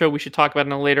this other show we should talk about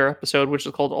in a later episode, which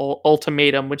is called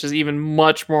Ultimatum, which is even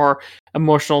much more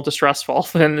emotional, distressful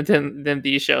than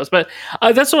these shows. But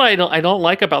that's what I don't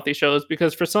like about these shows,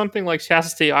 because for something like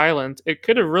Chastity Island, it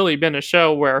could have really been a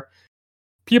show where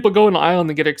people go on an island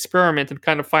and get experiment and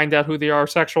kind of find out who they are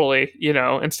sexually,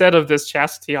 instead of this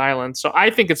Chastity Island. So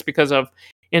I think it's because of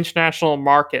international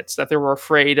markets that they were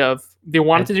afraid of. They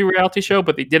wanted to do a reality show,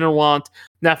 but they didn't want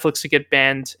Netflix to get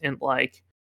banned in a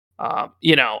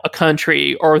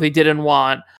country, or they didn't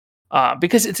want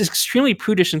because it's extremely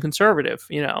prudish and conservative,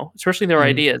 especially their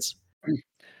ideas.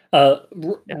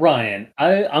 Ryan,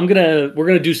 we're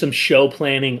gonna do some show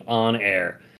planning on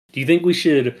air. Do you think we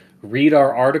should read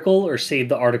our article or save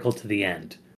the article to the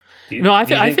end?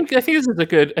 I think this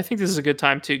is a good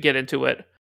time to get into it.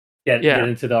 Get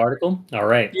into the article? All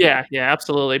right. Yeah,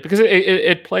 absolutely. Because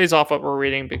it plays off what we're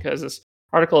reading, because this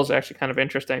article is actually kind of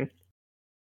interesting.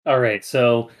 All right.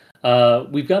 So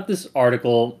we've got this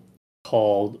article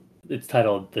it's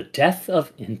titled "The Death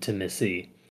of Intimacy.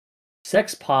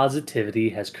 Sex Positivity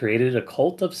Has Created a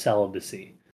Cult of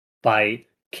Celibacy" by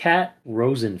Kat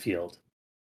Rosenfield.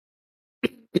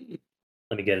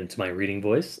 Let me get into my reading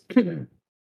voice.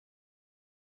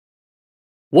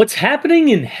 What's happening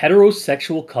in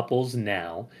heterosexual couples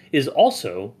now is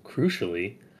also,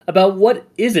 crucially, about what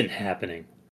isn't happening.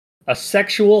 A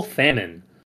sexual famine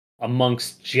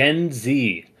amongst Gen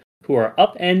Z, who are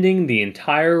upending the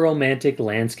entire romantic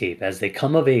landscape as they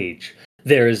come of age.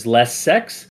 There is less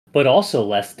sex, but also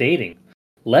less dating.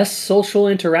 Less social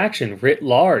interaction writ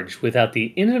large without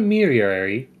the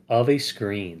intermediary of a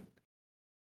screen.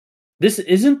 This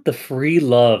isn't the free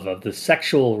love of the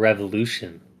sexual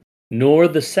revolution, nor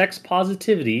the sex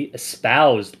positivity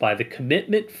espoused by the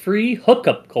commitment-free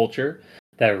hookup culture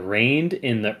that reigned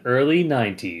in the early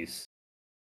 90s.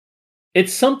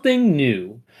 It's something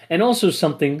new, and also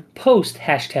something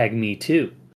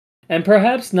post-#MeToo, and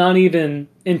perhaps not even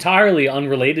entirely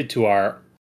unrelated to our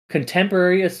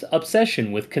contemporary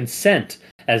obsession with consent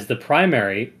as the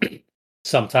primary,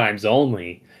 sometimes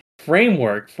only,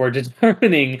 framework for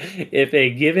determining if a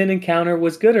given encounter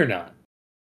was good or not.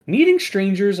 Meeting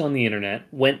strangers on the internet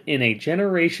went in a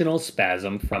generational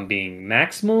spasm from being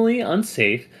maximally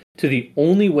unsafe to the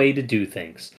only way to do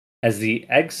things, as the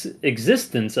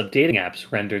existence of dating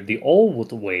apps rendered the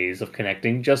old ways of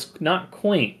connecting not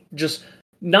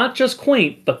just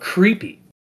quaint, but creepy.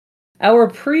 Our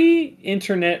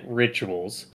pre-internet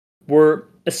rituals were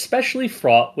especially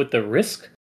fraught with the risk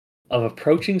of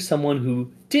approaching someone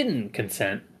who didn't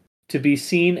consent to be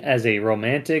seen as a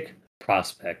romantic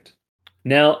prospect.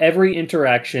 Now every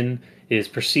interaction is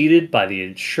preceded by the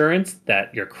assurance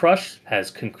that your crush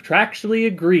has contractually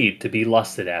agreed to be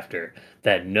lusted after,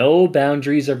 that no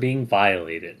boundaries are being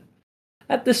violated.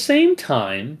 At the same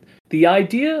time, the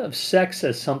idea of sex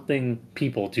as something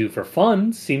people do for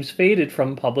fun seems faded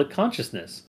from public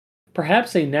consciousness.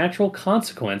 Perhaps a natural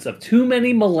consequence of too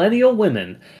many millennial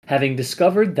women having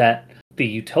discovered that the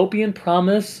utopian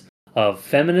promise of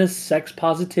feminist sex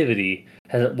positivity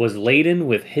was laden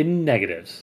with hidden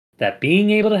negatives. That being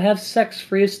able to have sex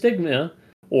free of stigma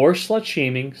or slut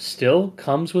shaming still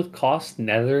comes with cost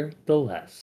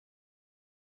nevertheless.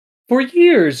 For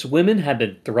years, women have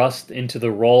been thrust into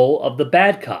the role of the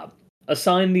bad cop,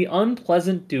 assigned the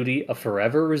unpleasant duty of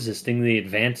forever resisting the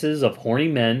advances of horny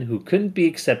men who couldn't be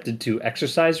accepted to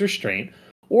exercise restraint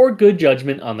or good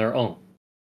judgment on their own.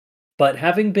 But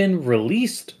having been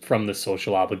released from the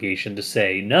social obligation to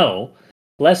say no,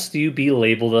 lest you be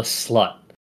labeled a slut,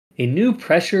 a new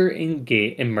pressure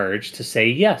emerged to say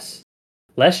yes,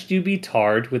 lest you be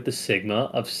tarred with the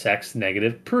stigma of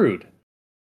sex-negative prude.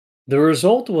 The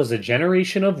result was a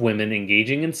generation of women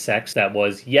engaging in sex that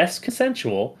was, yes,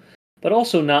 consensual, but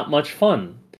also not much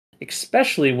fun,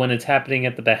 especially when it's happening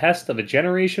at the behest of a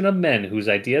generation of men whose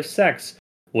idea of sex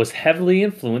was heavily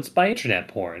influenced by internet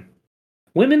porn.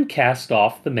 Women cast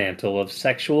off the mantle of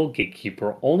sexual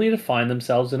gatekeeper only to find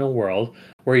themselves in a world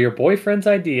where your boyfriend's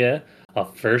idea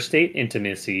of first date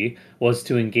intimacy was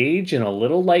to engage in a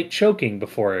little light choking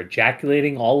before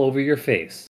ejaculating all over your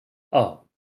face. Oh,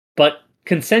 but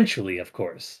consensually, of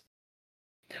course.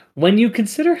 When you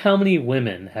consider how many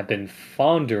women have been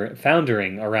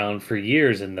foundering around for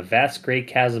years in the vast gray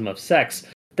chasm of sex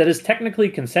that is technically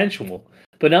consensual,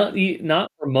 but not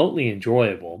remotely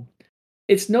enjoyable,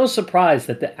 it's no surprise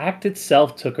that the act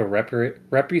itself took a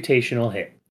reputational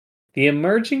hit. The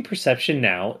emerging perception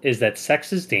now is that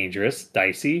sex is dangerous,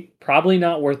 dicey, probably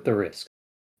not worth the risk,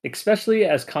 especially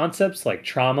as concepts like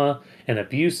trauma and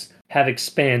abuse have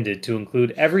expanded to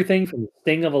include everything from the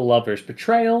sting of a lover's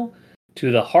betrayal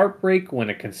to the heartbreak when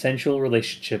a consensual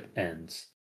relationship ends.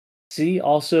 See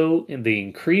also in the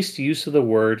increased use of the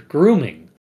word grooming,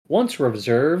 once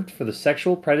reserved for the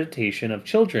sexual predation of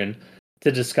children,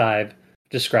 to describe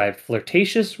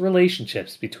flirtatious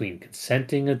relationships between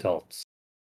consenting adults.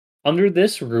 Under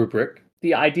this rubric,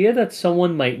 the idea that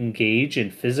someone might engage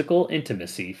in physical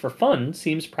intimacy for fun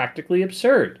seems practically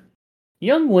absurd.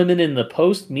 Young women in the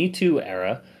post-Me Too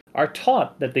era are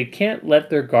taught that they can't let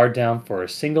their guard down for a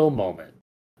single moment,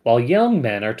 while young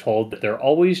men are told that they're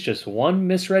always just one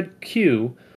misread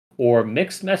cue or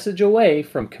mixed message away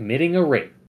from committing a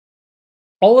rape.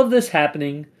 All of this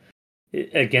happening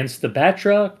against the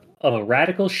backdrop of a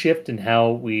radical shift in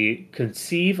how we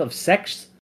conceive of sex,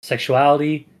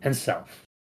 sexuality, and self.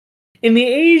 In the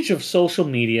age of social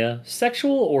media,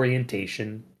 sexual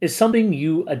orientation is something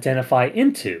you identify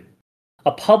into,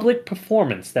 a public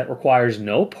performance that requires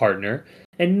no partner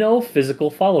and no physical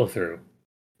follow-through.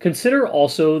 Consider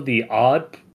also the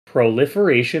odd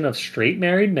proliferation of straight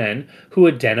married men who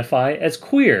identify as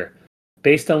queer,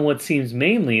 based on what seems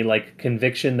mainly like a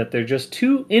conviction that they're just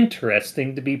too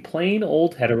interesting to be plain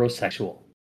old heterosexual.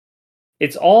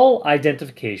 It's all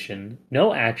identification,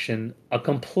 no action, a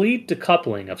complete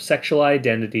decoupling of sexual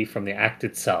identity from the act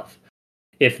itself.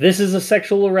 If this is a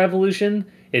sexual revolution,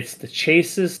 it's the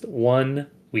chastest one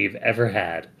we've ever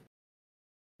had.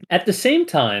 At the same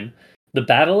time, the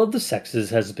battle of the sexes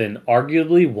has been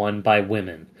arguably won by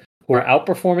women, who are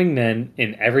outperforming men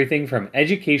in everything from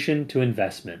education to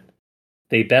investment.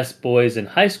 They best boys in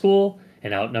high school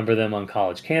and outnumber them on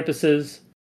college campuses.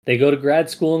 They go to grad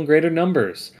school in greater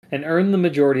numbers and earn the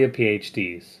majority of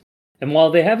PhDs. And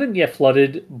while they haven't yet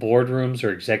flooded boardrooms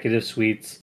or executive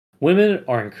suites, women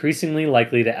are increasingly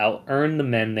likely to out-earn the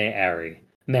men they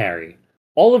marry,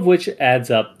 all of which adds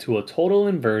up to a total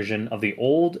inversion of the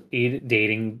old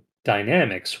dating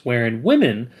dynamics wherein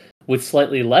women with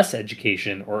slightly less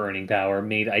education or earning power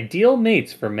made ideal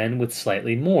mates for men with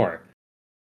slightly more.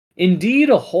 Indeed,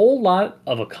 a whole lot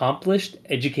of accomplished,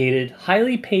 educated,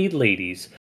 highly paid ladies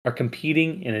are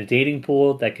competing in a dating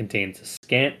pool that contains a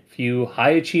scant few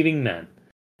high-achieving men,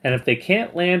 and if they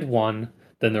can't land one,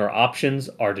 then their options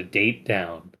are to date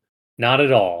down. Not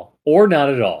at all, or not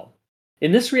at all.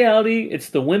 In this reality, it's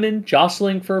the women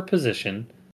jostling for a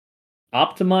position,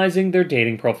 optimizing their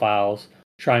dating profiles,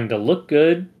 trying to look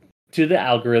good to the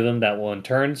algorithm that will in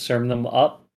turn serve them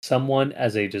up someone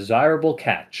as a desirable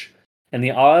catch, and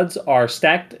the odds are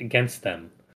stacked against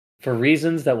them, for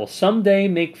reasons that will someday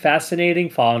make fascinating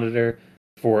fodder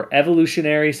for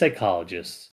evolutionary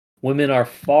psychologists. Women are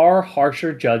far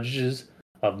harsher judges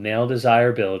of male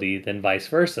desirability than vice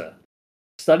versa.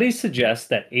 Studies suggest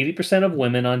that 80% of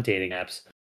women on dating apps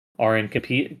are in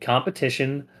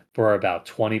competition for about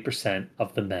 20%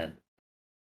 of the men.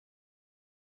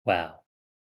 Wow.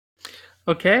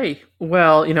 Okay.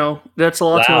 Well, that's a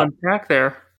lot to Wow. unpack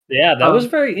there. Yeah, that was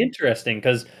very interesting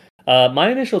because my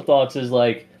initial thoughts is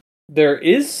like there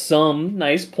is some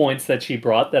nice points that she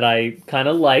brought that I kind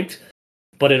of liked,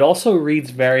 but it also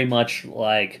reads very much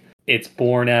like it's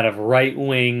born out of right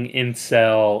wing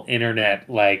incel internet,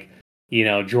 like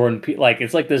Jordan. Like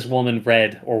it's like this woman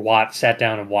read or sat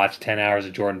down and watched 10 hours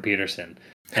of Jordan Peterson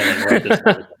and then wrote this.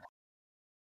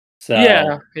 So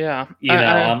yeah.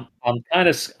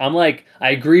 I'm like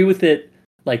I agree with it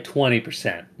like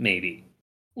 20% maybe.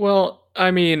 Well,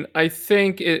 I mean, I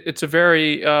think it's a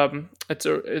very it's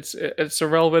a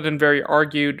relevant and very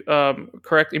argued,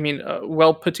 correct. I mean,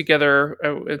 well put together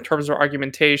in terms of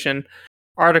argumentation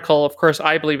article. Of course,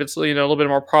 I believe it's a little bit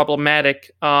more problematic.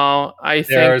 I There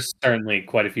think, are certainly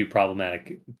quite a few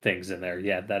problematic things in there.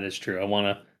 Yeah, that is true. I want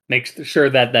to make sure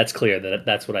that that's clear that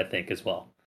that's what I think as well.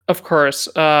 of course,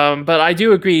 but I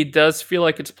do agree. It does feel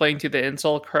like it's playing to the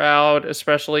insult crowd,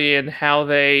 especially in how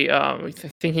they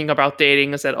thinking about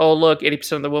dating. Is that, oh, look,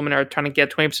 80% of the women are trying to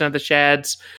get 20% of the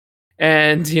shads,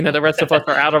 and the rest of us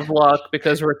are out of luck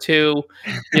because we're too,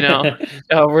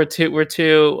 we're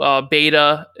too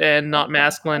beta and not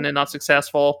masculine and not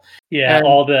successful. Yeah, And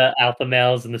all the alpha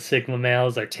males and the sigma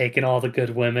males are taking all the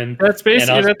good women, that's and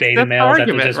basically us that's beta the males have to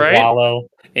argument, just right? wallow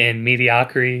in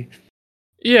mediocrity.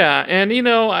 Yeah, and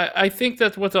I think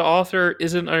that what the author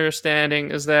isn't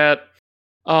understanding is that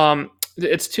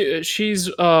it's too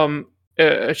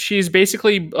she's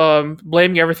basically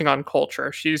blaming everything on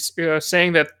culture. She's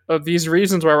saying that these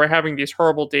reasons why we're having these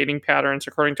horrible dating patterns,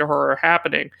 according to her, are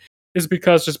happening is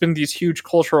because there's been these huge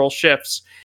cultural shifts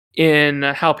in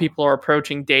how people are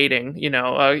approaching dating.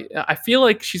 I feel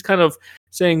like she's kind of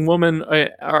saying women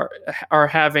are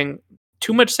having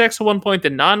too much sex at one point,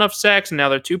 then not enough sex, and now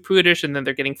they're too prudish, and then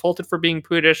they're getting faulted for being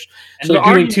prudish. And So they're the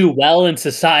doing argument, too well in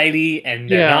society, and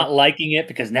they're yeah, not liking it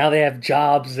because now they have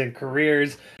jobs and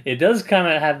careers. It does kind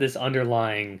of have this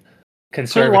underlying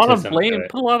conservatism to it.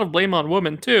 put a lot of blame on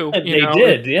women too. And they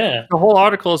did, yeah. The whole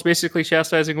article is basically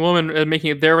chastising women and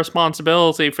making it their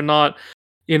responsibility for not,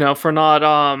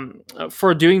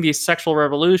 for doing these sexual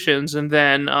revolutions and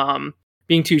then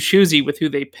being too choosy with who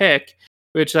they pick,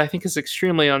 which I think is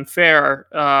extremely unfair.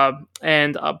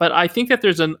 But I think that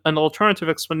there's an alternative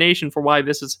explanation for why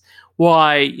this is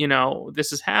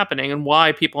happening and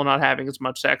why people are not having as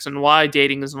much sex and why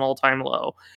dating is an all-time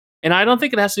low. And I don't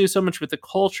think it has to do so much with the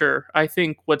culture. I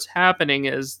think what's happening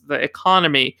is the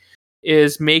economy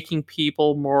is making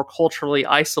people more culturally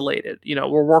isolated.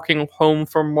 We're working home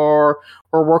for more,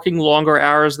 we're working longer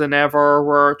hours than ever,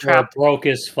 we're trapped, We're broke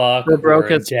as fuck. we're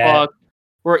broke in as debt. fuck.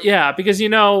 Because a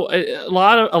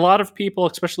lot of people,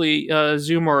 especially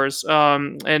Zoomers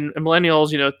and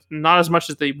millennials, not as much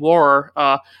as they were,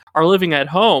 are living at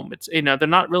home. It's they're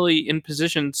not really in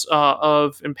positions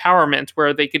of empowerment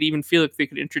where they could even feel like they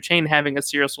could entertain having a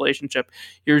serious relationship.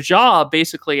 Your job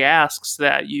basically asks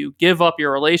that you give up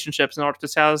your relationships in order to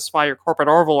satisfy your corporate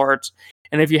overlords.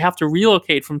 And if you have to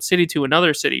relocate from city to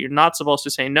another city, you're not supposed to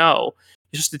say no.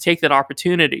 You're just to take that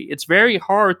opportunity. It's very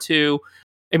hard to.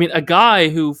 I mean, a guy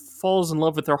who falls in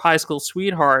love with their high school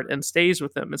sweetheart and stays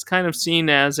with them is kind of seen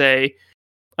as a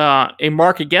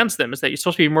mark against them. Is that you're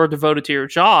supposed to be more devoted to your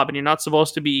job, and you're not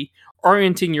supposed to be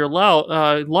orienting your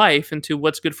life into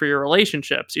what's good for your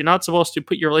relationships. You're not supposed to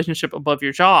put your relationship above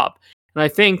your job. And I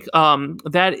think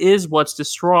that is what's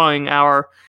destroying our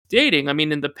dating. I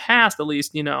mean, in the past, at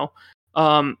least,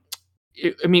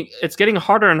 it's getting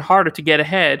harder and harder to get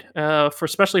ahead,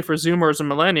 especially for Zoomers and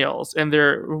millennials, and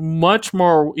they're much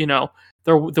more,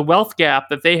 the wealth gap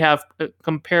that they have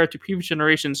compared to previous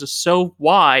generations is so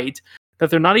wide that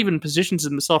they're not even in positions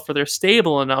themselves where they're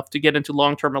stable enough to get into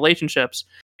long-term relationships.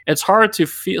 It's hard to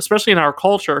feel, especially in our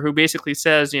culture, who basically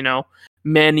says,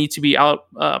 men need to be out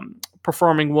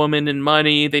performing women in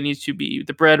money, they need to be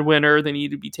the breadwinner, they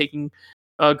need to be taking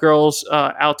girls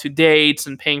out to dates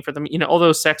and paying for them, all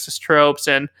those sexist tropes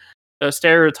and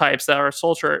stereotypes that our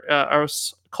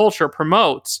culture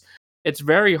promotes. It's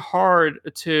very hard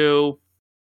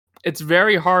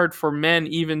for men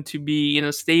even to be in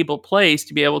a stable place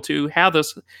to be able to have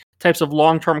those types of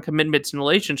long-term commitments in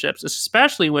relationships,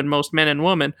 especially when most men and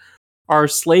women are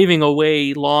slaving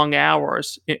away long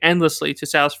hours endlessly to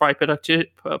satisfy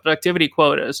productivity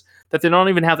quotas, that they don't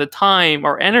even have the time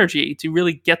or energy to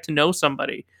really get to know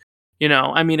somebody.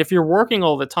 I mean, if you're working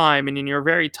all the time and in your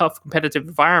very tough competitive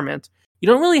environment, you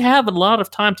don't really have a lot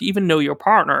of time to even know your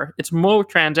partner. It's more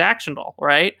transactional,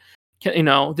 right? This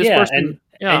person,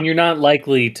 and you're not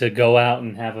likely to go out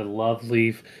and have a love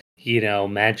leaf,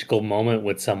 magical moment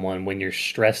with someone when you're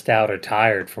stressed out or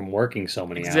tired from working so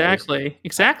many hours.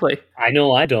 Exactly. I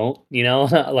know I don't,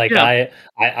 like Yeah.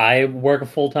 I work a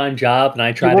full-time job and I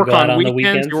You try to work go out on on the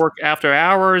weekends, you weekends. work after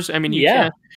hours. I mean, you Yeah.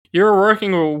 can't. You're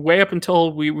working way up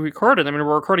until we recorded. I mean,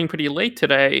 we're recording pretty late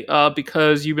today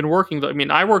because you've been working. I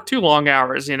mean, I work 2 long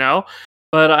hours,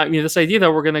 But I mean, this idea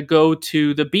that we're gonna go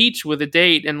to the beach with a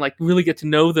date and like really get to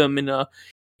know them in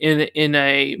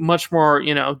a much more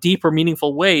deeper,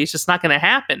 meaningful way is just not going to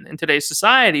happen in today's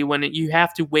society when you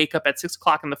have to wake up at 6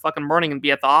 o'clock in the fucking morning and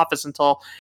be at the office until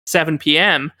 7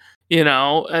 p.m.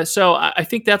 So I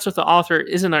think that's what the author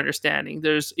isn't understanding.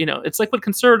 It's like what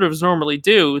conservatives normally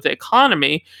do. The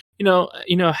economy,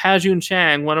 Ha-Joon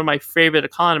Chang, one of my favorite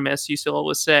economists, used to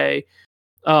always say,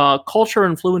 culture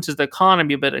influences the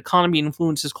economy, but economy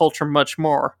influences culture much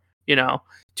more,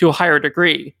 to a higher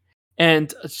degree.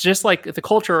 And it's just like the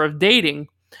culture of dating,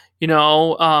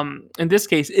 in this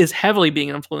case, is heavily being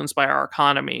influenced by our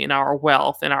economy and our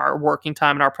wealth and our working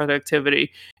time and our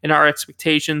productivity and our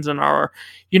expectations and our,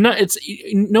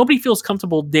 nobody feels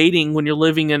comfortable dating when you're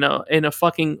living in a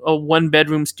fucking a 1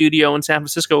 bedroom studio in San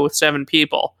Francisco with 7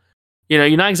 people. You're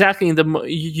not exactly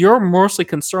you're mostly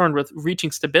concerned with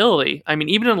reaching stability. I mean,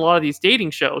 even in a lot of these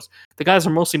dating shows, the guys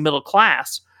are mostly middle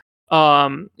class,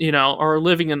 or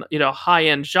living in, high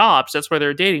end jobs. That's where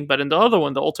they're dating. But in the other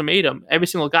one, the ultimatum, every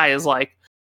single guy is like,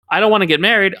 I don't want to get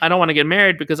married. I don't want to get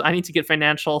married because I need to get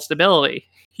financial stability.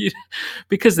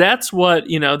 Because that's what,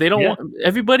 they don't Yeah. want.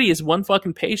 Everybody is one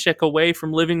fucking paycheck away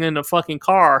from living in a fucking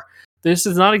car. They're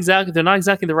not exactly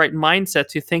the right mindset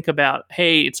to think about,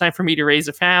 hey, it's time for me to raise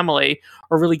a family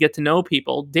or really get to know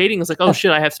people. Dating is like, oh shit,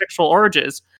 I have sexual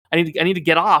urges. I need to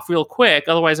get off real quick,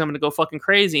 otherwise I'm going to go fucking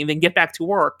crazy and then get back to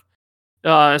work,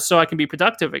 so I can be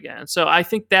productive again. So I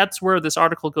think that's where this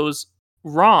article goes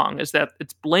wrong, is that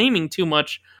it's blaming too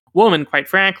much women, quite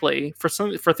frankly, for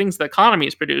things the economy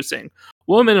is producing.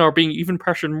 Women are being even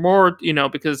pressured more,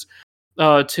 because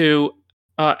to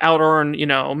out earn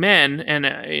men, and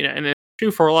it's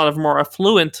true for a lot of more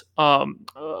affluent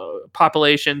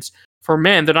populations. For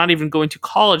men, they're not even going to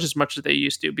college as much as they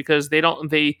used to because they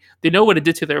know what it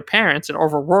did to their parents and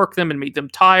overworked them and made them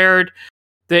tired.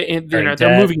 They're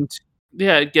moving.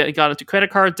 Got into credit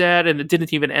card debt, and it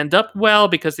didn't even end up well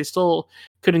because they still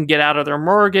couldn't get out of their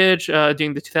mortgage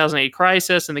during the 2008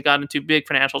 crisis, and they got into big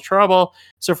financial trouble.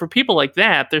 So for people like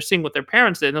that, they're seeing what their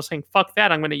parents did, and they're saying, "Fuck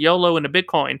that! I'm going to YOLO into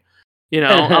Bitcoin."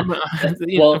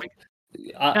 Well,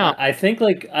 Yeah. I think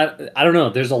like I don't know.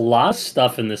 There's a lot of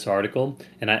stuff in this article,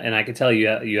 and I can tell you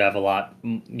have a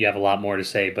lot more to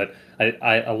say. But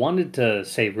I wanted to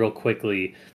say real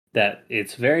quickly that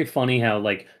it's very funny how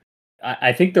like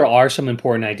I think there are some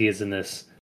important ideas in this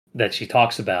that she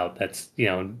talks about that's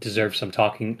deserves some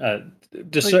talking.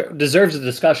 Deserves a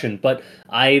discussion, but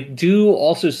I do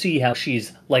also see how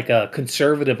she's like a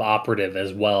conservative operative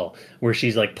as well, where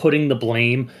she's like putting the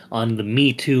blame on the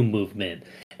Me Too movement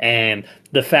and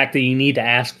the fact that you need to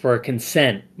ask for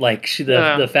consent, like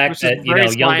the fact Which is that very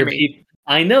younger slimy. people.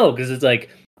 I know, because it's like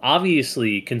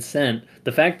obviously consent.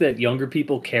 The fact that younger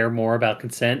people care more about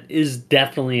consent is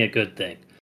definitely a good thing.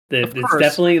 Of It's course.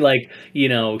 definitely like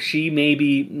she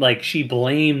maybe like she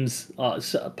blames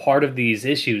part of these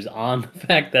issues on the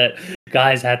fact that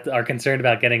guys are concerned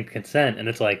about getting consent, and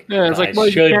it's like Yeah, it's like, guys well,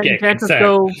 you should can't you get can't just consent.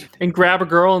 go and grab a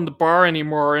girl in the bar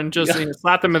anymore and just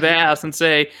slap them in the ass and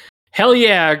say, "Hell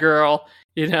yeah, girl."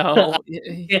 You know.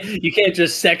 You can't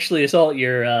just sexually assault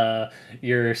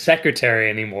your secretary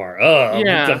anymore. Oh, I'm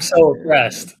Yeah. so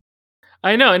impressed.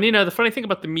 I know, and the funny thing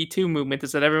about the Me Too movement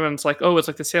is that everyone's like, "Oh, it's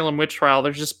like the Salem witch trial.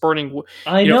 They're just burning,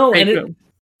 I know, fake." and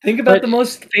think about But the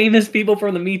most famous people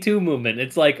from the Me Too movement.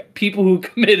 It's like people who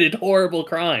committed horrible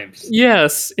crimes.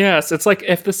 yes, it's like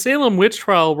if the Salem witch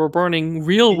trial were burning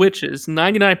real witches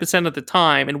 99% of the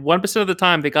time, and 1% of the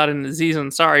time they got an Aziz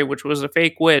Ansari, which was a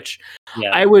fake witch.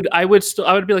 Yeah. I would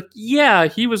be like, yeah,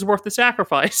 he was worth the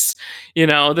sacrifice.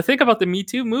 The thing about the Me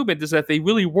Too movement is that they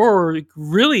really were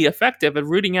really effective at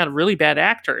rooting out really bad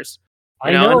actors.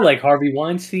 I know, And like Harvey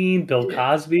Weinstein, Bill yeah,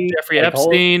 Cosby, Jeffrey like whole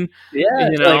Epstein, yeah, you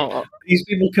it's like know, these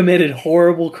people committed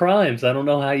horrible crimes. I don't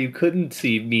know how you couldn't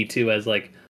see Me Too as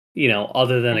like,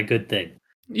 other than a good thing.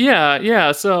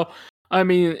 yeah. So I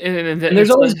mean, And there's it's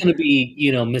always going to be,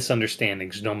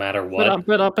 misunderstandings no matter what.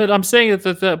 but I'm saying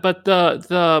that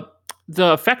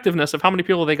the effectiveness of how many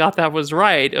people they got that was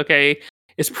right, okay,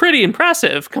 is pretty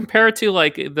impressive compared to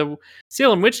like the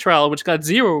Salem witch trial, which got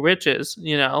zero witches.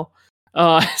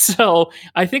 So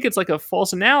I think it's like a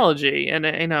false analogy, and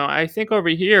I think over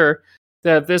here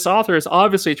that this author is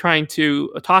obviously trying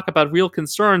to talk about real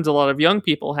concerns a lot of young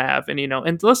people have. And,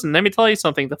 and listen, let me tell you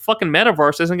something. The fucking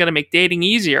metaverse isn't going to make dating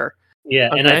easier. Yeah,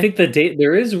 and I Okay. think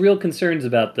there is real concerns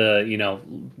about the,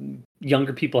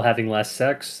 younger people having less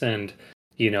sex and,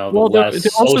 the Well, they're less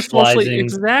also socially socializing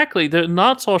exactly. They're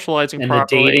not socializing and the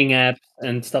properly. dating apps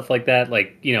and stuff like that.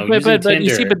 Like, But using but you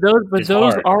see, Tinder but is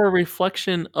those hard. are a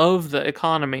reflection of the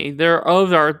economy. They're of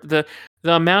the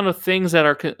amount of things that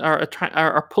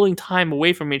are pulling time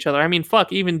away from each other. I mean,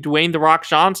 fuck, even Dwayne the Rock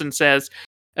Johnson says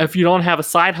if you don't have a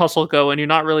side hustle going, you're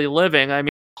not really living. I mean,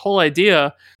 the whole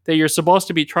idea that you're supposed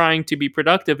to be trying to be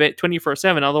productive at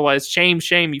 24/7, otherwise shame,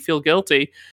 you feel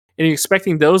guilty. And you're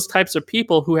expecting those types of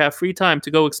people who have free time to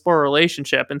go explore a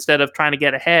relationship instead of trying to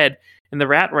get ahead in the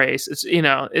rat race.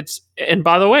 And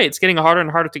by the way, it's getting harder and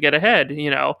harder to get ahead.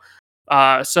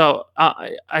 I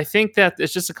think that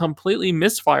it's just a completely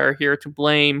misfire here to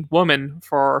blame women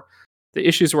for the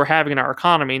issues we're having in our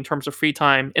economy in terms of free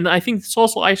time. And I think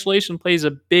social isolation plays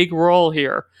a big role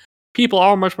here. People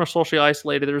are much more socially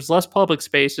isolated. There's less public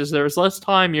spaces. There's less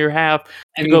time you have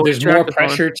I to mean, go there's more interact with someone.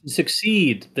 pressure to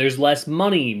succeed. There's less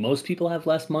money. Most people have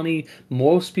less money.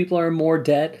 Most people are in more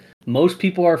debt. Most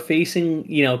people are facing,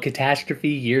 catastrophe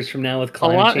years from now with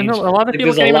climate change. A lot of Like, people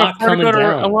there's a can't even lot afford to coming go to.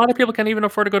 A down. lot of people can't even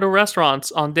afford to go to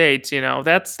restaurants on dates.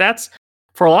 That's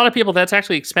for a lot of people that's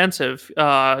actually expensive.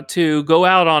 To go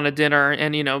out on a dinner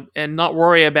and and not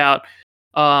worry about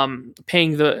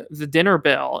paying the dinner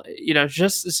bill.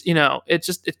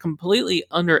 It completely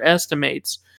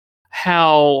underestimates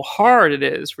how hard it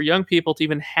is for young people to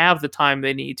even have the time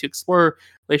they need to explore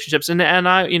relationships. And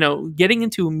I, getting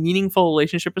into a meaningful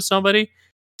relationship with somebody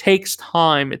takes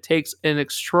time. It takes an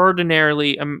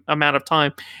extraordinarily amount of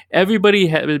time.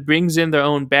 Everybody brings in their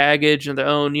own baggage and their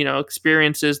own,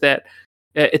 experiences that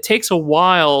it takes a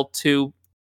while to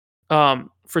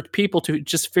for people to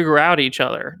just figure out each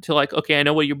other, to like, okay, I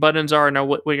know what your buttons are, I know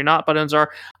what your not buttons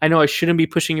are, I know I shouldn't be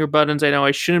pushing your buttons, I know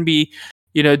I shouldn't be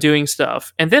doing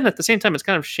stuff. And then at the same time, it's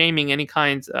kind of shaming any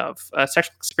kinds of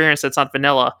sexual experience that's not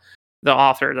vanilla. The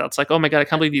author that's like, oh my god, I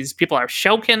can't believe these people are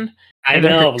choking I and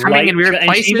they're know, coming in weird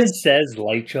and she even places. says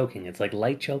light choking. It's like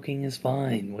light choking is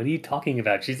fine. What are you talking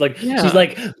about? She's Yeah,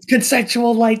 like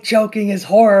consensual light choking is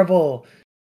horrible.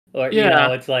 Or yeah.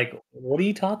 it's like, what are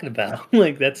you talking about?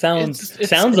 Like that It's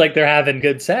sounds like they're having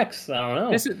good sex. I don't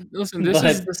know. This is listen. This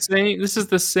is But the same. This is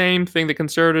the same thing that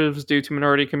conservatives do to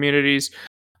minority communities,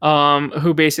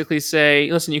 who basically say,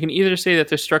 "Listen, you can either say that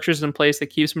there's structures in place that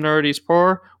keeps minorities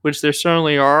poor, which there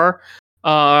certainly are,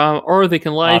 or they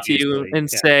can lie to you obviously, and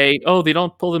yeah. say, oh, they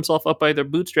don't pull themselves up by their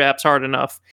bootstraps hard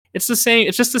enough." It's the same.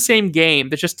 It's just the same game.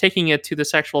 They're just taking it to the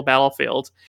sexual battlefield.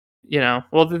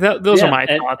 Well, those are Yeah, my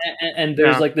thoughts. and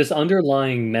there's Yeah. like this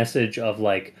underlying message of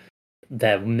like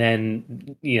that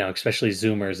men, especially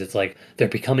Zoomers, it's like they're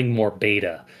becoming more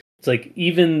beta. It's like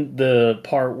even the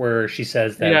part where she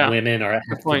says that Yeah. women Good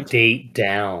have to point. date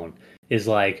down is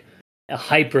like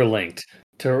hyperlinked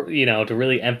to to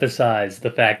really emphasize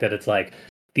the fact that it's like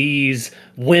these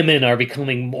women are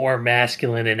becoming more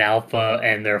masculine and alpha,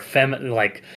 and they're feminine.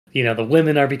 Like the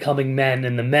women are becoming men,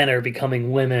 and the men are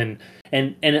becoming women.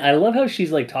 And I love how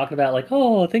she's like talking about like,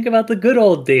 oh, think about the good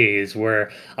old days where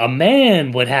a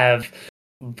man would have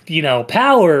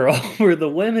power over the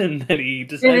women that he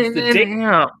decides to date.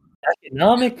 Yeah.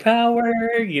 Economic power,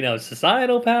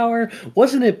 societal power.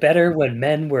 Wasn't it better when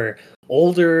men were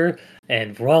older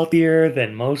and wealthier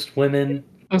than most women?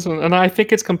 Listen, and I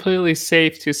think it's completely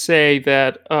safe to say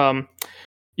that,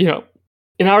 you know,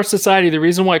 in our society, the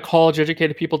reason why college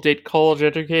educated people date college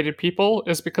educated people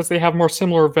is because they have more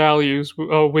similar values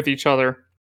with each other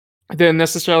than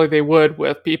necessarily they would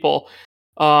with people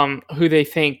who they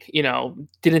think,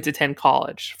 didn't attend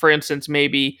college. For instance,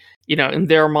 maybe, in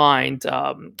their mind,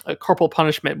 corporal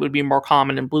punishment would be more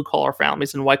common in blue collar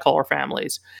families than white collar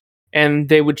families, and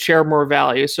they would share more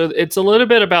values. So it's a little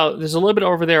bit about there's a little bit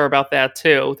over there about that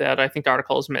too that I think the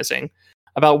article is missing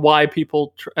about why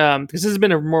people because this has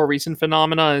been a more recent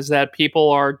phenomena is that people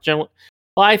are generally.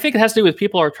 Well, I think it has to do with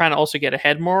people are trying to also get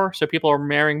ahead more, so people are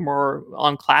marrying more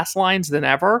on class lines than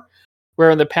ever. Where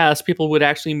in the past people would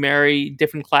actually marry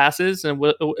different classes and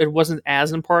it wasn't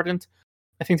as important.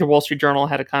 I think the Wall Street Journal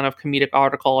had a kind of comedic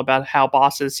article about how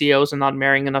bosses, CEOs, are not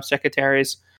marrying enough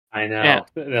secretaries. I And know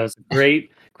that was a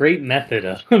great method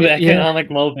of yeah, economic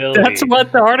that's mobility.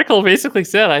 what the article basically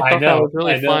said. I I thought that know, was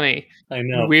really I know, funny I and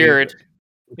know. weird.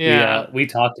 Yeah. We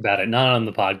talked about it, not on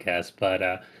the podcast,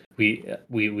 but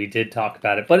we did talk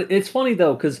about it. But it's funny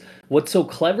though, because what's so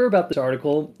clever about this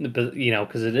article,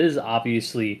 because it is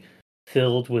obviously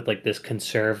filled with like this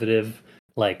conservative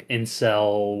like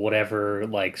incel, whatever,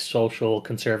 like social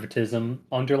conservatism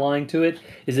underlying to it,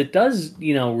 is it does,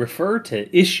 refer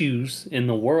to issues in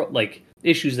the world, like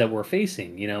issues that we're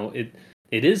facing.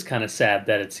 It is kind of sad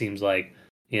that it seems like,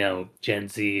 Gen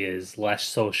Z is less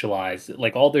socialized.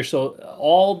 Like all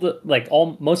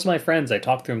most of my friends, I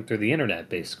talk to them through the internet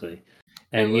basically.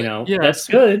 And that's Yes,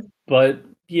 good, but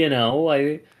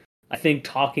I think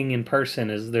talking in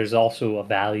person there's also a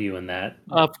value in that.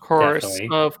 Definitely.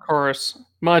 of course,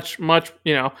 much. It's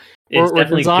We're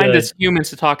definitely designed good. as humans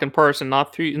to talk in person,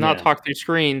 not Yeah. talk through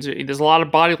screens. There's a lot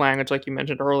of body language, like you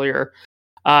mentioned earlier.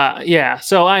 Yeah.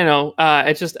 So I know.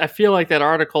 I feel like that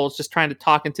article is just trying to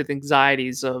talk into the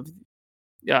anxieties of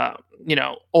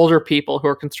older people who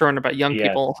are concerned about young Yes.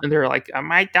 people, and they're like,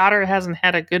 my daughter hasn't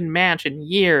had a good match in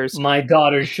years. My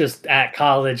daughter's just at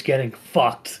college getting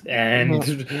fucked,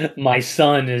 and my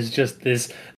son is just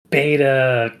this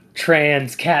beta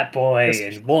trans cat boy Just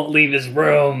and won't leave his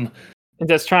room.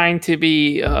 That's trying to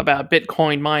be about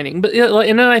Bitcoin mining. But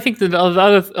and then I think the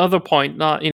other point,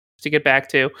 not to get back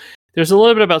to, there's a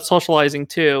little bit about socializing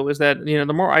too. Is that the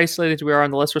more isolated we are,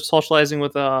 and the less we're socializing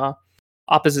with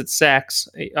opposite sex,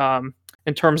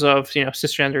 in terms of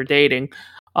cisgender dating,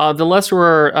 the less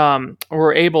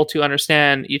we're able to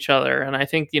understand each other. And I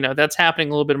think that's happening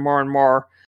a little bit more and more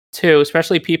too,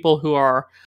 especially people who are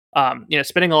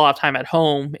spending a lot of time at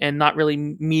home and not really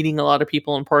meeting a lot of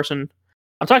people in person.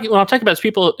 When I'm talking about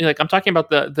people, like I'm talking about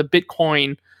the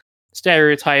Bitcoin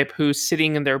stereotype who's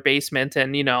sitting in their basement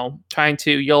and trying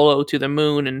to YOLO to the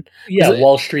moon. And Yeah,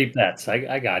 Wall Street bets.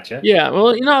 I gotcha. yeah,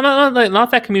 well,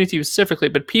 not that community specifically,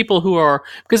 but people who are,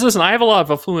 because listen, I have a lot of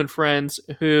affluent friends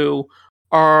who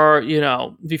are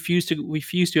refuse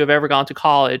to have ever gone to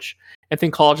college and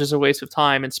think college is a waste of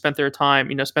time, and spend their time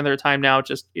now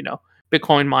just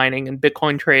Bitcoin mining and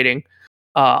Bitcoin trading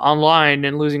online,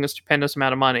 and losing a stupendous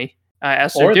amount of money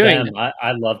as they're Or doing them. it.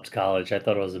 I loved college. I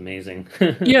thought it was amazing.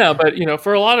 Yeah, but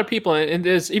for a lot of people, and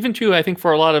there's even true, I think,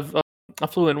 for a lot of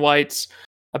affluent whites,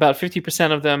 about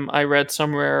 50% of them I read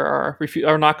somewhere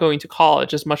are not going to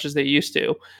college as much as they used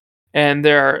to, and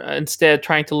they're instead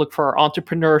trying to look for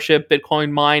entrepreneurship,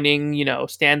 Bitcoin mining,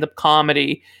 stand-up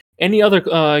comedy, any other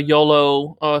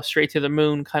YOLO, straight to the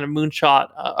moon kind of moonshot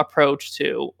approach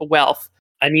to wealth.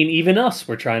 I mean, even us,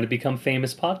 we're trying to become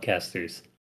famous podcasters.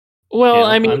 Well,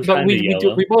 I mean, I'm but trying to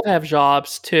YOLO. we both have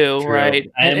jobs too, True. right?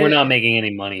 And we're not making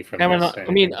any money from And we're this not. or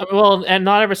I mean, anything. well, and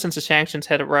not ever since the sanctions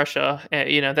hit Russia,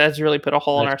 that's really put a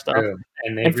hole in That's our stuff. true.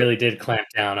 And they And for, really did clamp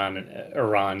down on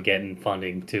Iran getting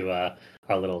funding to our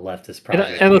little leftist and,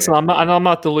 project and listen, here. I'm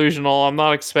not delusional. I'm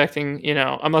not expecting,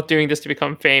 I'm not doing this to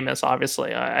become famous.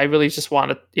 Obviously, I really just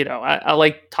want to, I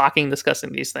like talking,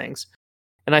 discussing these things,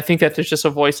 and I think that there's just a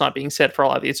voice not being said for a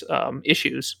lot of these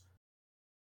issues.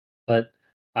 But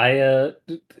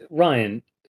Ryan,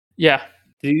 Yeah.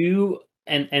 do you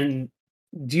and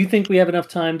do you think we have enough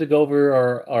time to go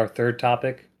over our third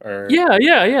topic? Or Yeah.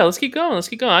 Let's keep going.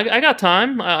 I got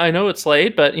time. I know it's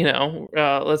late, but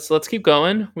let's keep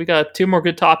going. We got two more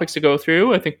good topics to go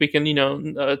through. I think we can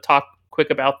talk quick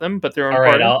about them, but they're all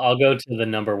right, important. I'll go to the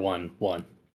number one.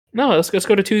 No, let's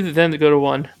go to two, then to go to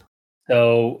one.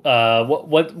 So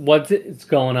what's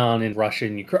going on in Russia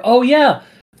and Ukraine? Oh yeah,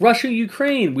 Russia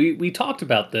Ukraine. We talked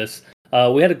about this.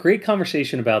 We had a great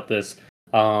conversation about this.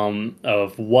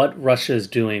 Of what Russia is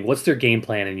doing. What's their game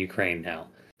plan in Ukraine now?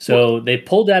 So they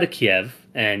pulled out of Kiev,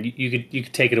 and you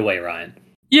could take it away, Ryan.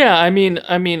 Yeah,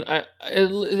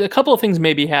 a couple of things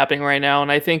may be happening right now,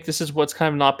 and I think this is what's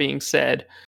kind of not being said.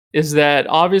 Is that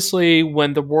obviously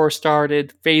when the war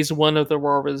started, phase one of the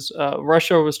war was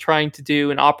Russia was trying to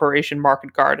do an Operation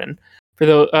Market Garden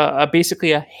for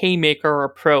basically a haymaker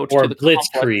approach Or to the conflict.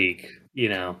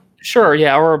 Blitzkrieg, Sure,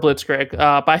 yeah, or a blitzkrieg.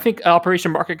 But I think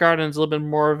Operation Market Garden is a little bit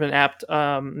more of an apt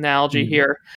analogy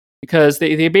here, because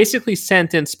they basically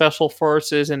sent in special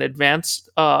forces and advanced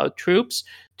troops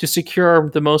to secure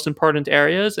the most important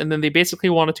areas, and then they basically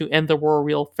wanted to end the war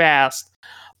real fast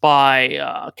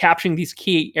by capturing these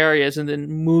key areas and then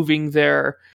moving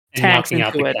their and tanks knocking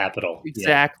out into the it. capital.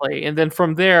 Exactly. And then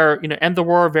from there, end the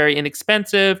war, very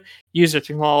inexpensive, use their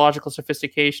technological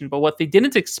sophistication. But what they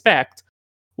didn't expect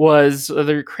was the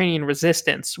Ukrainian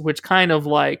resistance, which kind of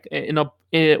like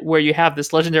where you have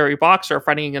this legendary boxer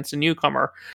fighting against a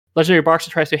newcomer. Legendary boxer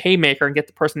tries to haymaker and get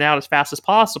the person out as fast as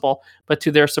possible, but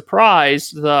to their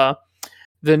surprise, the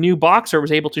new boxer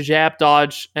was able to jab,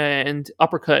 dodge, and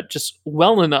uppercut just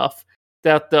well enough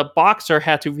that the boxer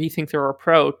had to rethink their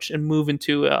approach and move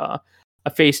into a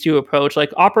phase two approach.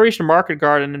 Like Operation Market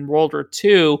Garden in World War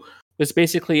II was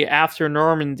basically after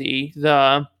Normandy.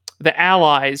 The the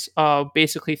Allies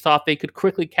basically thought they could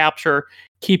quickly capture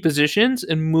key positions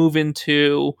and move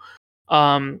into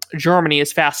Germany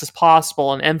as fast as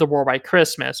possible and end the war by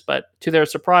Christmas. But to their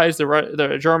surprise,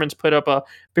 the Germans put up a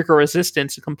bigger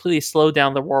resistance and completely slowed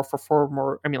down the war for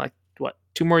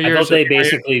 2 more years? I thought they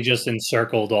basically just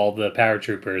encircled all the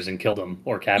paratroopers and killed them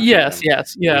or captured Yes, them.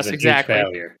 yes, It was yes, a exactly. huge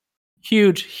failure.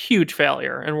 Huge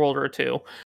failure in World War II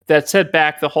that set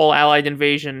back the whole Allied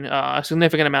invasion a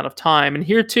significant amount of time. And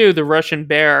here too, the Russian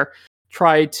bear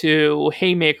tried to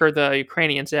haymaker the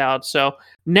Ukrainians out. So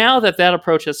now that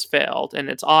approach has failed, and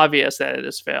it's obvious that it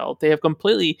has failed, they have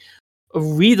completely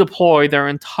redeployed their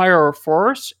entire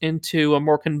force into a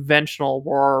more conventional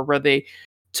war where they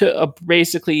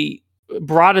basically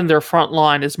broaden their front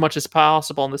line as much as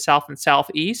possible in the south and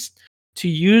southeast to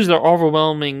use their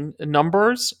overwhelming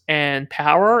numbers and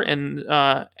power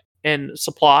and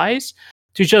supplies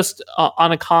to just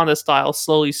Anaconda style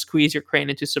slowly squeeze Ukraine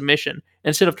into submission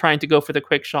instead of trying to go for the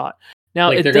quick shot. Now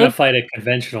they're going to fight a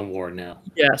conventional war now.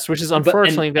 Yes, which is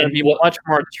unfortunately going to be much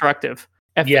more destructive.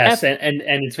 And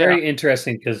it's very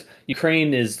interesting because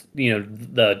Ukraine is,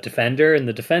 the defender, and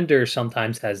the defender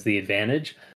sometimes has the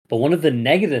advantage. But one of the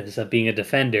negatives of being a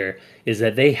defender is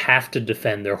that they have to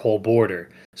defend their whole border.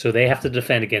 So they have to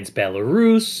defend against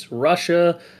Belarus,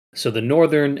 Russia, so the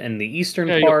northern and the eastern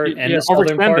part and the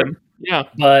southern part. Yeah.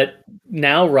 But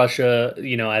now Russia,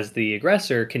 as the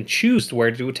aggressor, can choose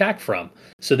where to attack from.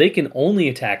 So they can only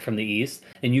attack from the east,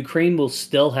 and Ukraine will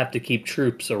still have to keep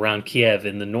troops around Kiev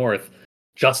in the north,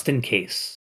 just in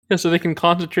case. Yeah, so they can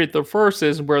concentrate their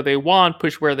forces where they want,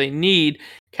 push where they need,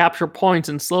 capture points,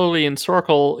 and slowly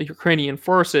encircle Ukrainian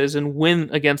forces and win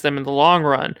against them in the long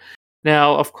run.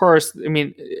 Now, of course,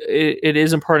 it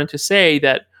is important to say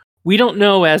that we don't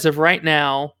know as of right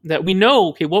now that we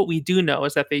know, what we do know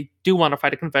is that they do want to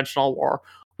fight a conventional war.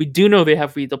 We do know they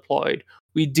have redeployed.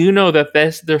 We do know that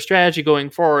their strategy going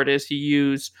forward is to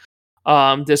use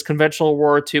this conventional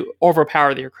war to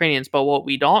overpower the Ukrainians. But what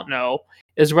we don't know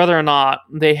is whether or not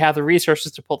they have the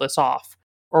resources to pull this off,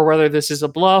 or whether this is a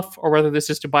bluff, or whether this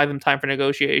is to buy them time for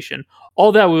negotiation.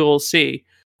 All that we will see.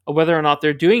 Whether or not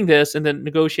they're doing this and then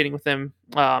negotiating with them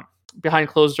behind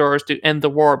closed doors to end the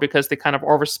war because they kind of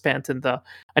overspent in the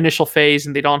initial phase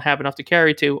and they don't have enough to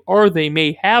carry to, or they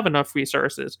may have enough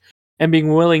resources and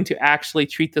being willing to actually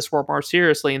treat this war more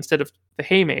seriously instead of the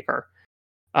haymaker.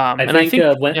 I think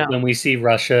when we see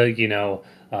Russia,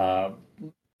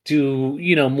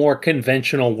 do more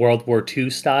conventional World War II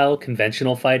style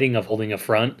conventional fighting of holding a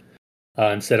front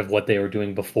instead of what they were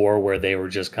doing before, where they were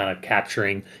just kind of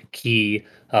capturing key,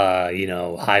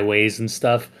 highways and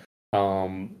stuff.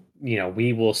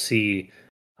 We will see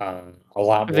a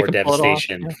lot more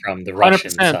devastation from the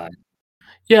Russian 100%. side.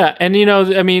 Yeah, and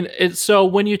it's so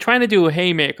when you're trying to do a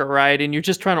haymaker, right, and you're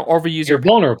just trying to overuse you're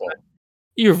vulnerable.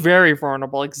 You're very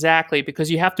vulnerable, exactly,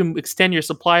 because you have to extend your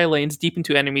supply lanes deep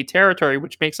into enemy territory,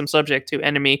 which makes them subject to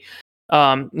enemy,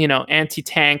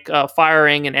 anti-tank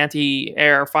firing and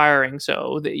anti-air firing.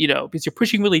 So, because you're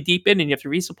pushing really deep in and you have to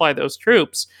resupply those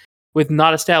troops with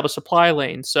not established supply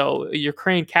lanes. So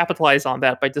Ukraine capitalized on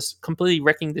that by just completely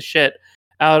wrecking the shit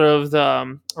out of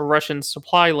the Russian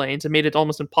supply lanes and made it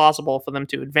almost impossible for them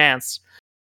to advance.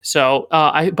 So,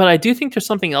 I do think there's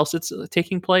something else that's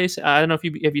taking place. I don't know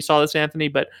if you saw this, Anthony,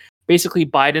 but basically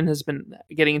Biden has been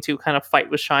getting into kind of fight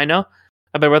with China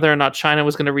about whether or not China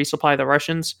was going to resupply the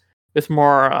Russians with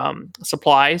more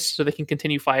supplies so they can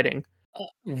continue fighting.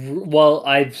 Well,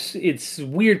 it's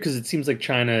weird because it seems like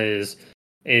China is.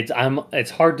 It's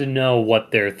hard to know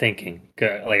what they're thinking.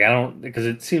 Because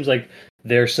it seems like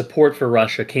their support for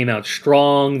Russia came out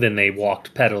strong, then they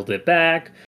pedaled it back.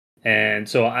 And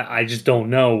so I just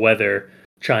don't know whether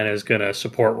China is going to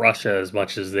support Russia as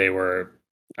much as they were.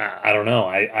 I don't know.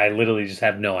 I literally just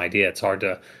have no idea. It's hard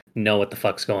to know what the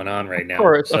fuck's going on right now.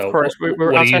 Of course.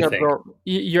 We're outside observers.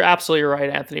 You're absolutely right,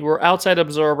 Anthony. We're outside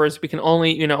observers. We can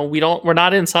only, we're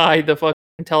not inside the fucking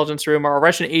intelligence room. Our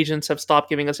Russian agents have stopped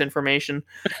giving us information.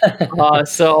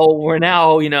 So we're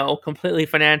now, completely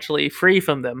financially free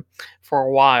from them for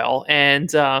a while. And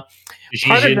Xi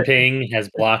Jinping has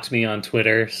blocked me on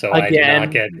Twitter, so again,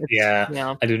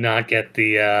 I do not get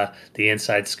the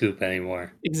inside scoop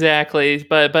anymore. Exactly,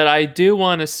 but I do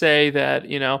want to say that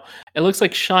it looks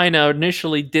like China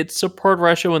initially did support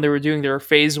Russia when they were doing their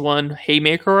phase 1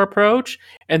 haymaker approach,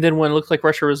 and then when it looked like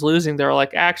Russia was losing, they were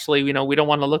like, actually, we don't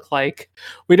want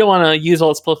to use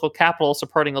all its political capital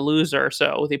supporting a loser,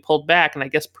 so they pulled back. And I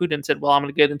guess Putin said, well, I'm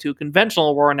going to get into a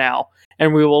conventional war now,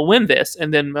 and we will win this.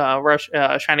 And then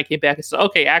China came back and said,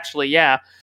 okay, actually, yeah,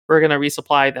 we're going to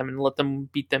resupply them and let them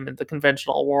beat them in the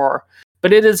conventional war.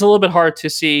 but it is a little bit hard to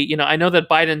see. I know that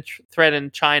Biden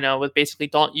threatened China with basically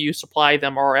don't you supply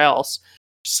them or else.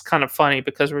 Which is kind of funny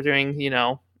because we're doing,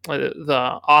 the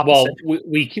opposite. Well,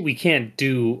 we can't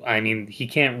do. I mean, he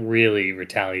can't really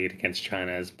retaliate against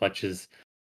China as much as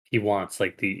he wants.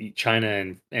 Like the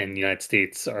China and United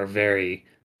States are very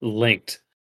linked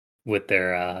with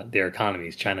their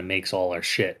economies. China makes all our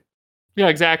shit. Yeah,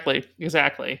 exactly.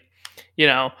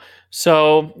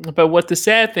 So, but what the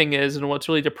sad thing is, and what's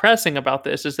really depressing about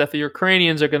this is that the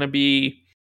Ukrainians are going to be,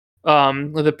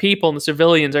 the people and the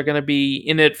civilians are going to be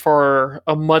in it for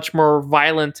a much more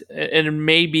violent, and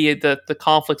maybe the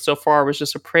conflict so far was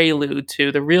just a prelude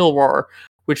to the real war,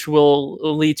 which will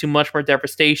lead to much more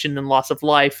devastation and loss of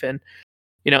life. And,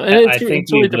 and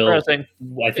it's really depressing.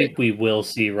 I think we will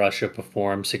see Russia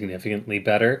perform significantly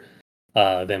better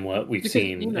than what we've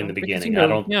seen in the beginning.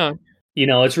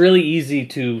 It's really easy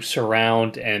to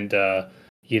surround and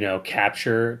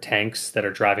capture tanks that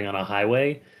are driving on a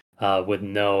highway with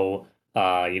no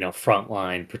front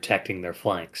line protecting their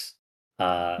flanks.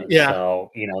 So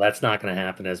that's not going to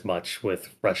happen as much with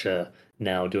Russia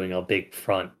now doing a big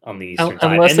front on the eastern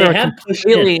side, unless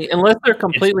they're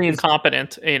completely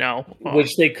incompetent,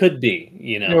 which they could be,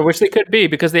 which they could be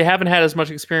because they haven't had as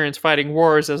much experience fighting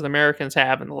wars as the Americans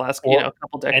have in the last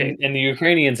couple decades. And the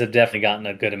Ukrainians have definitely gotten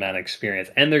a good amount of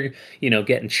experience, and they're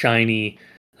getting shiny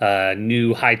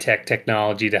new high-tech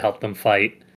technology to help them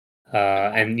fight,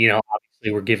 and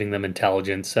obviously we're giving them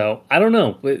intelligence. So I don't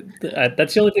know,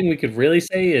 that's the only thing we could really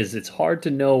say is it's hard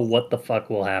to know what the fuck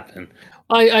will happen.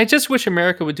 I just wish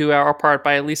America would do our part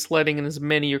by at least letting in as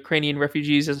many Ukrainian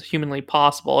refugees as humanly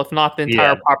possible, if not the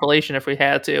entire population, if we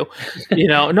had to.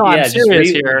 No, I'm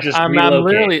serious here. I'm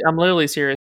literally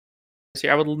serious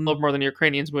here. I would love more than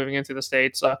Ukrainians moving into the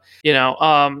States. And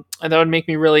that would make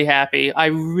me really happy. I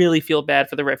really feel bad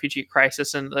for the refugee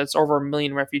crisis, and that's over 1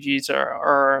 million refugees,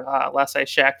 or last I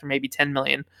checked, maybe 10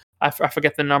 million. I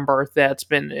forget the number that's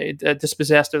been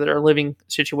dispossessed of their living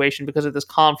situation because of this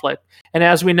conflict. And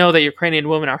as we know, that Ukrainian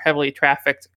women are heavily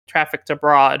trafficked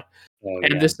abroad,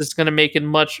 this is going to make it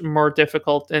much more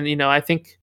difficult. And I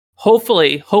think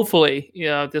hopefully,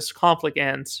 this conflict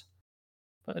ends.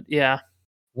 But yeah.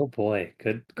 Oh boy,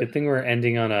 good thing we're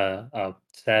ending on a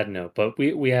sad note. But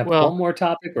we have one more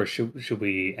topic, or should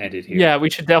we end it here? Yeah, we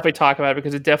should definitely talk about it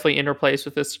because it definitely interplays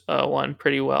with this one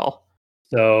pretty well.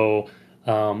 So.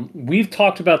 We've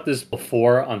talked about this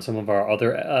before on some of our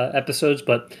other episodes,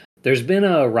 but there's been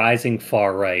a rising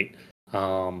far right.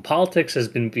 Politics has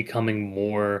been becoming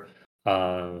more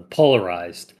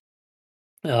polarized.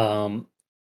 In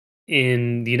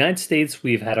the United States,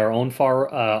 we've had our own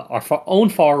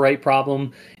far right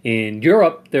problem. In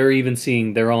Europe, they're even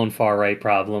seeing their own far right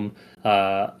problem.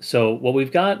 So what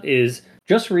we've got is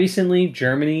just recently,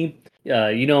 Germany.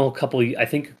 A couple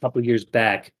years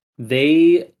back.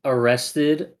 They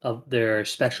arrested their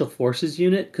special forces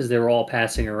unit because they were all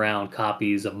passing around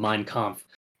copies of Mein Kampf,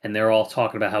 and they're all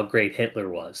talking about how great Hitler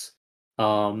was.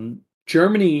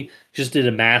 Germany just did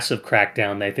a massive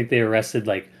crackdown. I think they arrested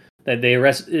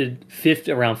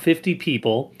around 50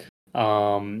 people,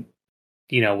 with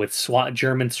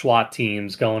German SWAT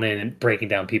teams going in and breaking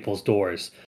down people's doors.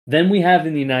 Then we have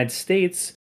in the United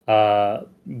States,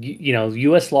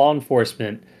 U.S. law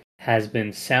enforcement has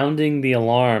been sounding the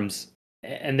alarms,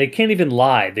 and they can't even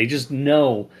lie. They just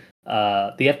know.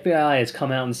 The FBI has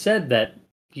come out and said that,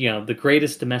 the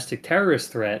greatest domestic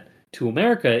terrorist threat to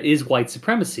America is white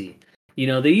supremacy.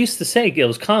 They used to say it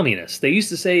was communists. They used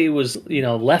to say it was,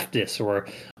 leftists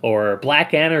or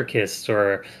black anarchists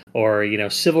or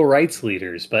civil rights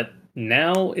leaders. But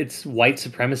now it's white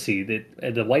supremacy.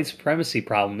 The white supremacy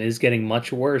problem is getting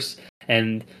much worse,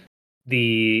 and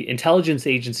the intelligence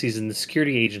agencies and the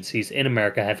security agencies in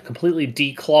America have completely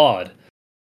declawed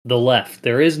the left.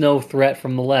 There is no threat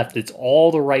from the left. It's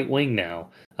all the right wing now.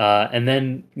 And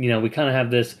then, we kind of have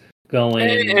this going.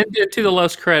 And to the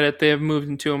left's credit, they have moved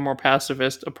into a more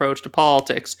pacifist approach to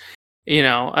politics.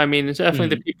 It's definitely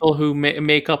the people who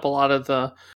make up a lot of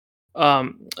the,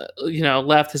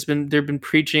 left they've been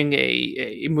preaching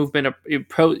a movement of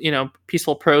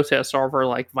peaceful protests over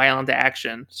like violent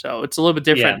action. So it's a little bit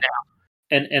different now.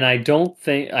 And I don't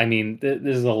think,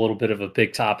 this is a little bit of a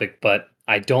big topic, but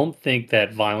I don't think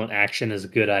that violent action is a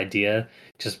good idea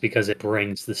just because it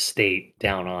brings the state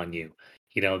down on you.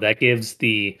 That gives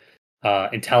the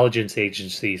intelligence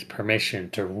agencies permission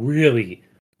to really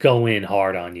go in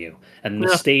hard on you. And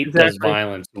the state does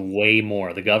violence way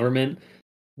more. The government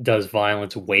does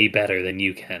violence way better than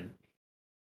you can.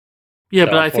 Yeah,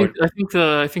 so, but I think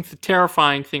the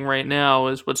terrifying thing right now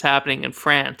is what's happening in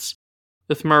France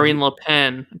with Marine Le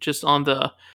Pen, just on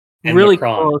the really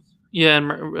close. Yeah,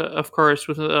 and of course,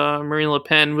 with Marine Le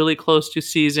Pen really close to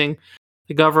seizing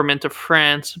the government of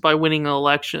France by winning an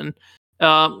election.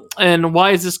 And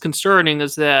why is this concerning?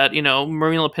 Is that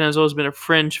Marine Le Pen has always been a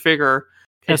fringe figure.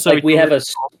 It's like we have a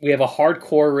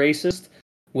hardcore racist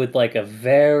with like a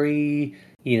very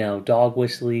dog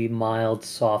whistly, mild,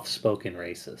 soft spoken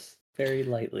racist, very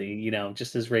lightly,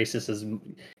 just as racist as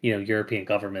European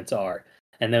governments are.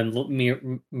 And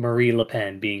then Marie Le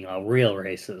Pen being a real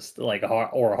racist, like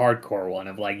or a hardcore one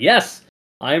of like, yes,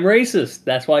 I'm racist.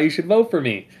 That's why you should vote for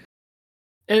me.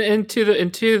 And to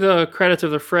the credit of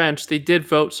the French, they did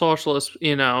vote socialist,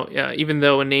 even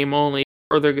though in name only,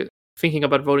 or they're thinking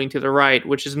about voting to the right,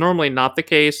 which is normally not the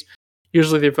case.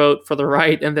 Usually they vote for the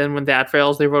right, and then when that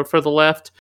fails, they vote for the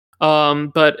left.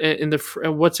 But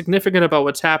what's significant about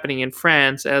what's happening in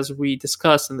France, as we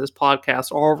discussed in this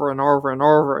podcast over and over and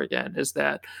over again, is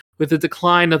that with the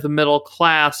decline of the middle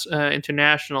class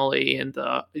internationally, and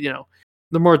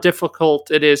the more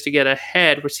difficult it is to get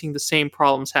ahead, we're seeing the same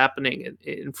problems happening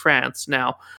in France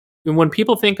now. And when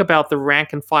people think about the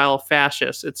rank and file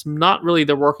fascists, it's not really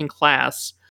the working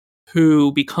class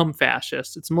who become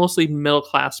fascists. It's mostly middle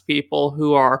class people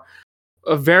who are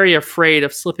very afraid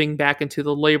of slipping back into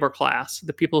the labor class,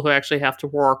 the people who actually have to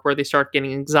work, where they start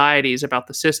getting anxieties about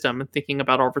the system and thinking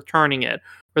about overturning it,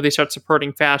 where they start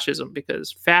supporting fascism,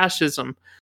 because fascism,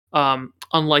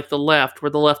 unlike the left, where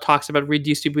the left talks about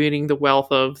redistributing the wealth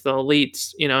of the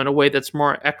elites, in a way that's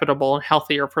more equitable and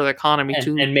healthier for the economy,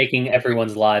 and making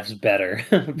everyone's lives better.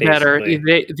 Better.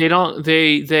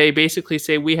 They basically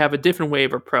say we have a different way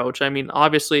of approach. I mean,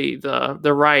 obviously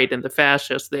the right and the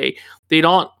fascists, they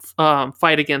don't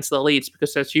fight against the elites,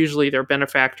 because that's usually their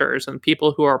benefactors and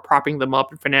people who are propping them up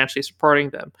and financially supporting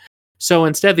them. So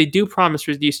instead, they do promise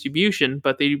redistribution,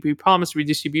 but they promise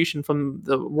redistribution from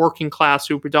the working class,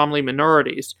 who are predominantly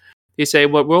minorities. They say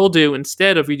what we'll do,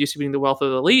 instead of redistributing the wealth of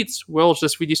the elites, we'll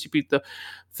just redistribute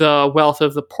the wealth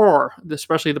of the poor,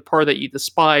 especially the poor that you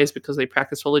despise because they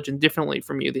practice religion differently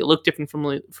from you. They look different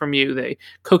from you. They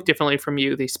cook differently from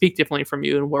you. They speak differently from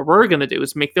you. And what we're going to do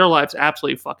is make their lives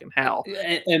absolutely fucking hell.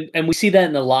 And we see that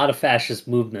in a lot of fascist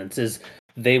movements, is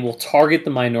they will target the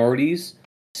minorities,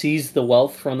 seize the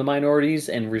wealth from the minorities,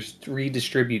 and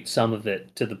redistribute some of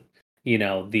it to the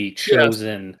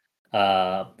chosen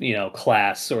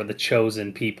class, or the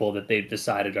chosen people that they've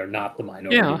decided are not the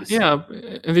minorities. Yeah,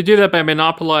 and they do that by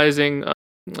monopolizing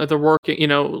the working,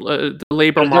 the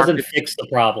labor market. It doesn't fix the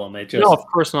problem. It just no, of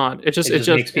course not. It just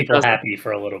makes people happy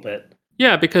for a little bit.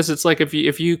 Yeah, because it's like if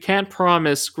you can't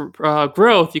promise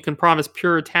growth, you can promise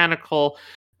puritanical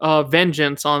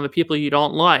vengeance on the people you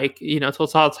don't like.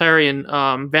 Totalitarian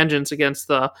vengeance against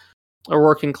the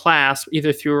working class,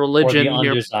 either through religion, or the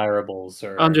undesirables,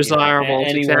 or undesirables,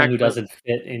 anyone exactly. who doesn't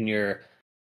fit in your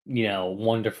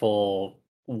wonderful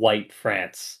white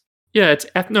France. Yeah, it's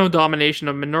ethno-domination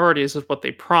of minorities is what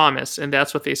they promise, and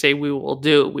that's what they say we will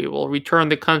do. We will return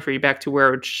the country back to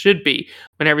where it should be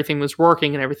when everything was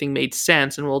working and everything made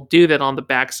sense, and we'll do that on the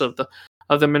backs of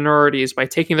the minorities, by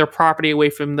taking their property away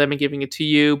from them and giving it to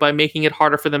you, by making it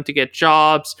harder for them to get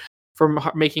jobs,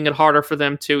 making it harder for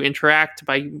them to interact,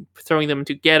 by throwing them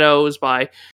into ghettos, by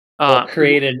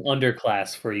create an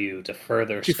underclass for you to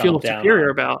further feel superior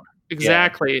about.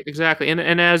 Exactly.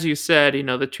 And as you said,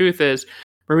 the truth is,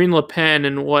 Marine Le Pen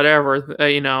and whatever,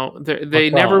 they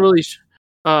never really.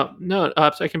 No,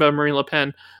 I'm talking about Marine Le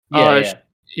Pen.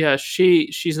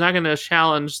 She's not going to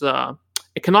challenge the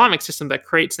economic system that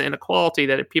creates the inequality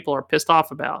that people are pissed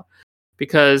off about.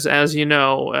 Because, as you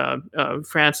know,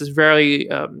 France is very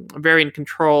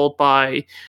controlled by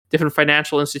different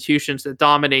financial institutions that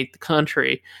dominate the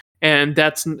country. And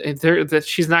that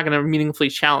she's not going to meaningfully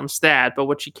challenge that. But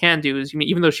what she can do is,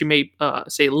 even though she may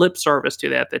say lip service to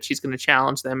that she's going to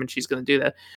challenge them and she's going to do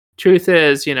that. Truth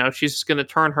is, she's just going to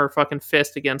turn her fucking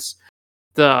fist against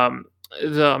the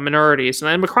minorities.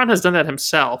 And Macron has done that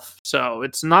himself. So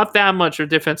it's not that much of a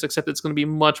difference, except it's going to be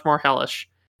much more hellish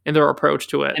in their approach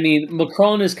to it. I mean,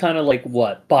 Macron is kind of like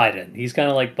what? Biden. He's kind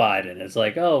of like Biden. It's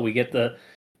like, oh, we get the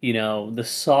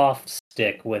soft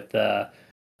stick with the.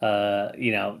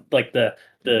 Like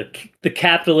the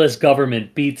capitalist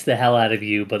government beats the hell out of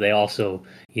you, but they also,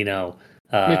 make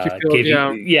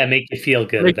you feel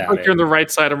good about it. You're on the right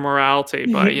side of morality,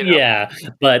 but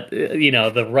but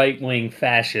the right wing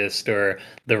fascist or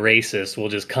the racist will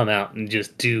just come out and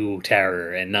just do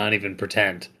terror and not even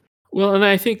pretend. Well, and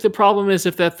I think the problem is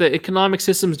if the economic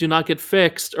systems do not get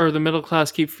fixed, or the middle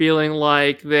class keep feeling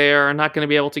like they're not going to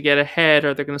be able to get ahead,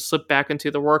 or they're going to slip back into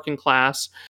the working class.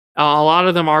 A lot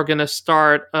of them are going to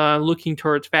start looking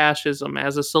towards fascism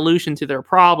as a solution to their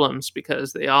problems,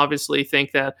 because they obviously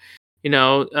think that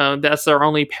that's their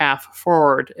only path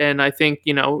forward. And I think,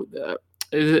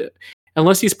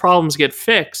 unless these problems get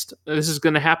fixed, this is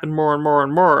going to happen more and more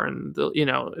and more, and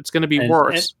it's going to be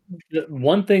worse. And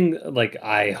one thing, like,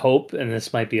 I hope, and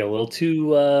this might be a little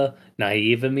too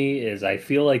naive of me, is I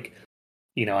feel like,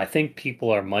 I think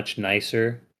people are much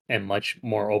nicer and much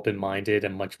more open-minded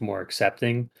and much more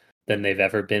accepting than they've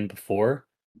ever been before.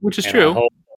 Which is And true. I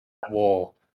hope that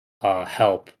will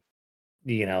help,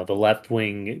 the left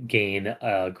wing gain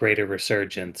a greater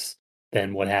resurgence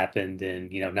than what happened in,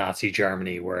 Nazi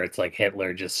Germany, where it's like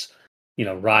Hitler just,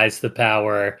 rise to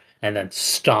power and then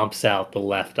stomps out the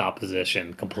left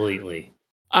opposition completely.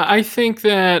 I think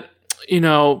that,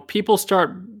 people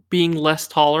start being less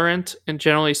tolerant, and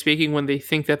generally speaking, when they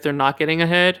think that they're not getting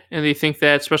ahead, and they think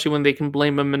that, especially when they can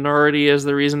blame a minority as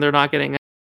the reason they're not getting ahead,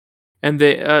 and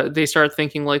they start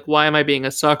thinking like, why am I being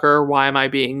a sucker? Why am I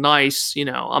being nice?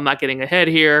 I'm not getting ahead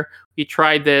here. We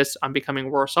tried this. I'm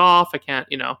becoming worse off. I can't,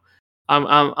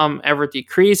 I'm ever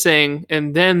decreasing,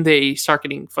 and then they start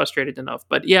getting frustrated enough.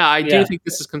 But yeah, I do think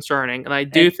this is concerning, and I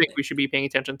do think we should be paying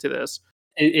attention to this.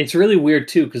 It's really weird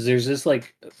too, because there's this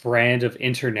like brand of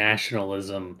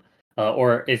internationalism,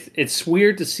 or it's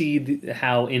weird to see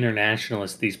how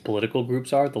internationalist these political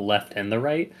groups are, the left and the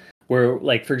right. Where,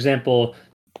 like, for example,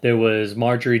 there was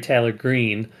Marjorie Taylor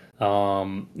Greene,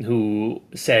 who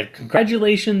said,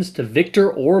 "Congratulations to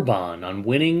Viktor Orban on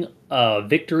winning a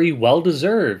victory well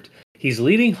deserved. He's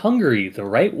leading Hungary the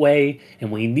right way,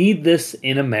 and we need this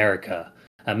in America.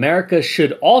 America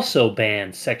should also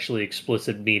ban sexually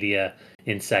explicit media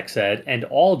in sex ed and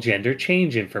all gender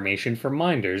change information for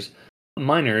minors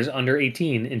under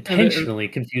 18, intentionally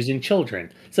confusing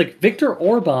children." It's like Viktor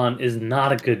Orban is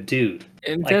not a good dude,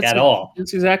 at all.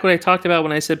 That's exactly what I talked about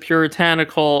when I said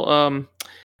puritanical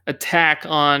attack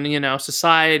on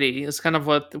society. Is kind of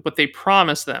what they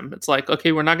promise them. It's like,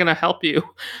 okay, we're not going to help you,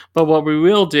 but what we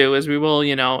will do is we will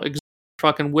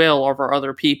fucking will over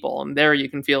other people, and there you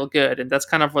can feel good. And that's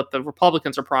kind of what the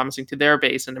Republicans are promising to their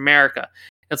base in America.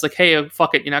 It's like, hey,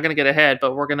 fuck it, you're not gonna get ahead,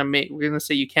 but we're gonna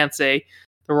say you can't say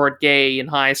the word gay in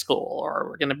high school, or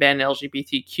we're gonna ban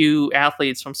LGBTQ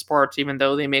athletes from sports, even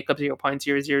though they make up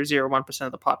 0.0001%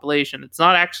 of the population. It's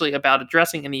not actually about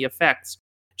addressing any effects,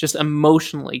 just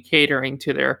emotionally catering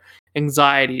to their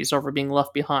anxieties over being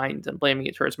left behind and blaming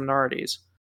it towards minorities.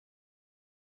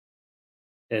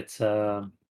 It's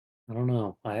I don't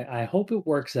know. I hope it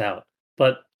works out.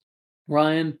 But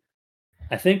Ryan,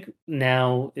 I think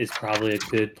now is probably a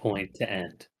good point to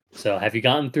end. So have you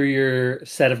gotten through your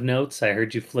set of notes? I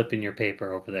heard you flipping your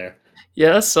paper over there.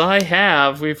 Yes, I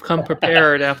have. We've come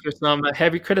prepared after some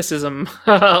heavy criticism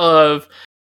of,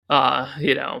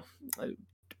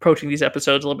 approaching these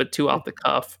episodes a little bit too off the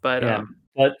cuff. But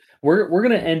but we're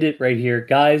gonna end it right here,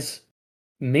 guys.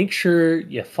 Make sure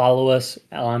you follow us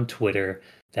on Twitter.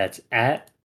 That's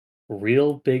at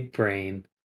Real Big Brain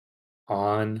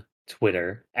on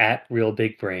Twitter, at Real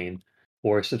Big Brain,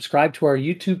 or subscribe to our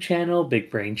YouTube channel, Big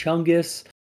Brain Chungus,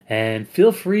 and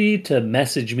feel free to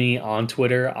message me on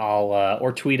Twitter.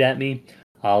 Or tweet at me.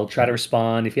 I'll try to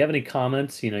respond. If you have any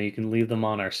comments, you can leave them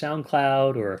on our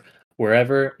SoundCloud or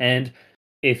wherever. And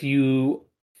if you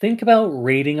think about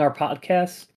rating our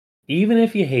podcast, even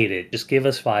if you hate it, just give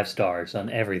us 5 stars on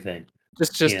everything.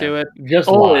 Just do it. Just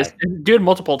always do it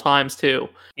multiple times too.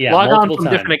 Yeah, log on from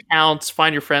different accounts,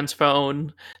 find your friend's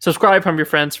phone, subscribe from your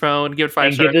friend's phone, give it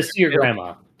 5 stars. Give this to your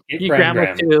grandma. Your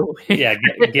grandma too. Yeah,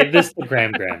 give this to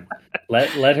Gram.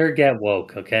 Let her get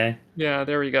woke, okay? Yeah,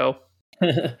 there we go.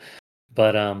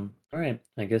 But all right,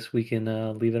 I guess we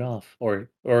can leave it off, or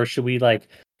should we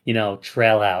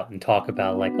trail out and talk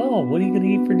about what are you gonna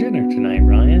eat for dinner tonight,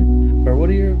 Ryan? Or what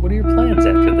are your plans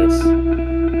after this?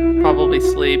 Probably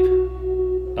sleep.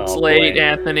 It's late,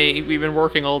 Anthony. We've been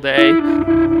working all day.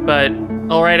 But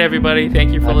all right, everybody.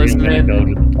 Thank you for listening. Go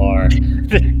to the bar.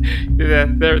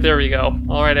 There we go.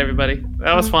 All right, everybody.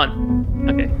 That was fun.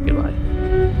 Okay.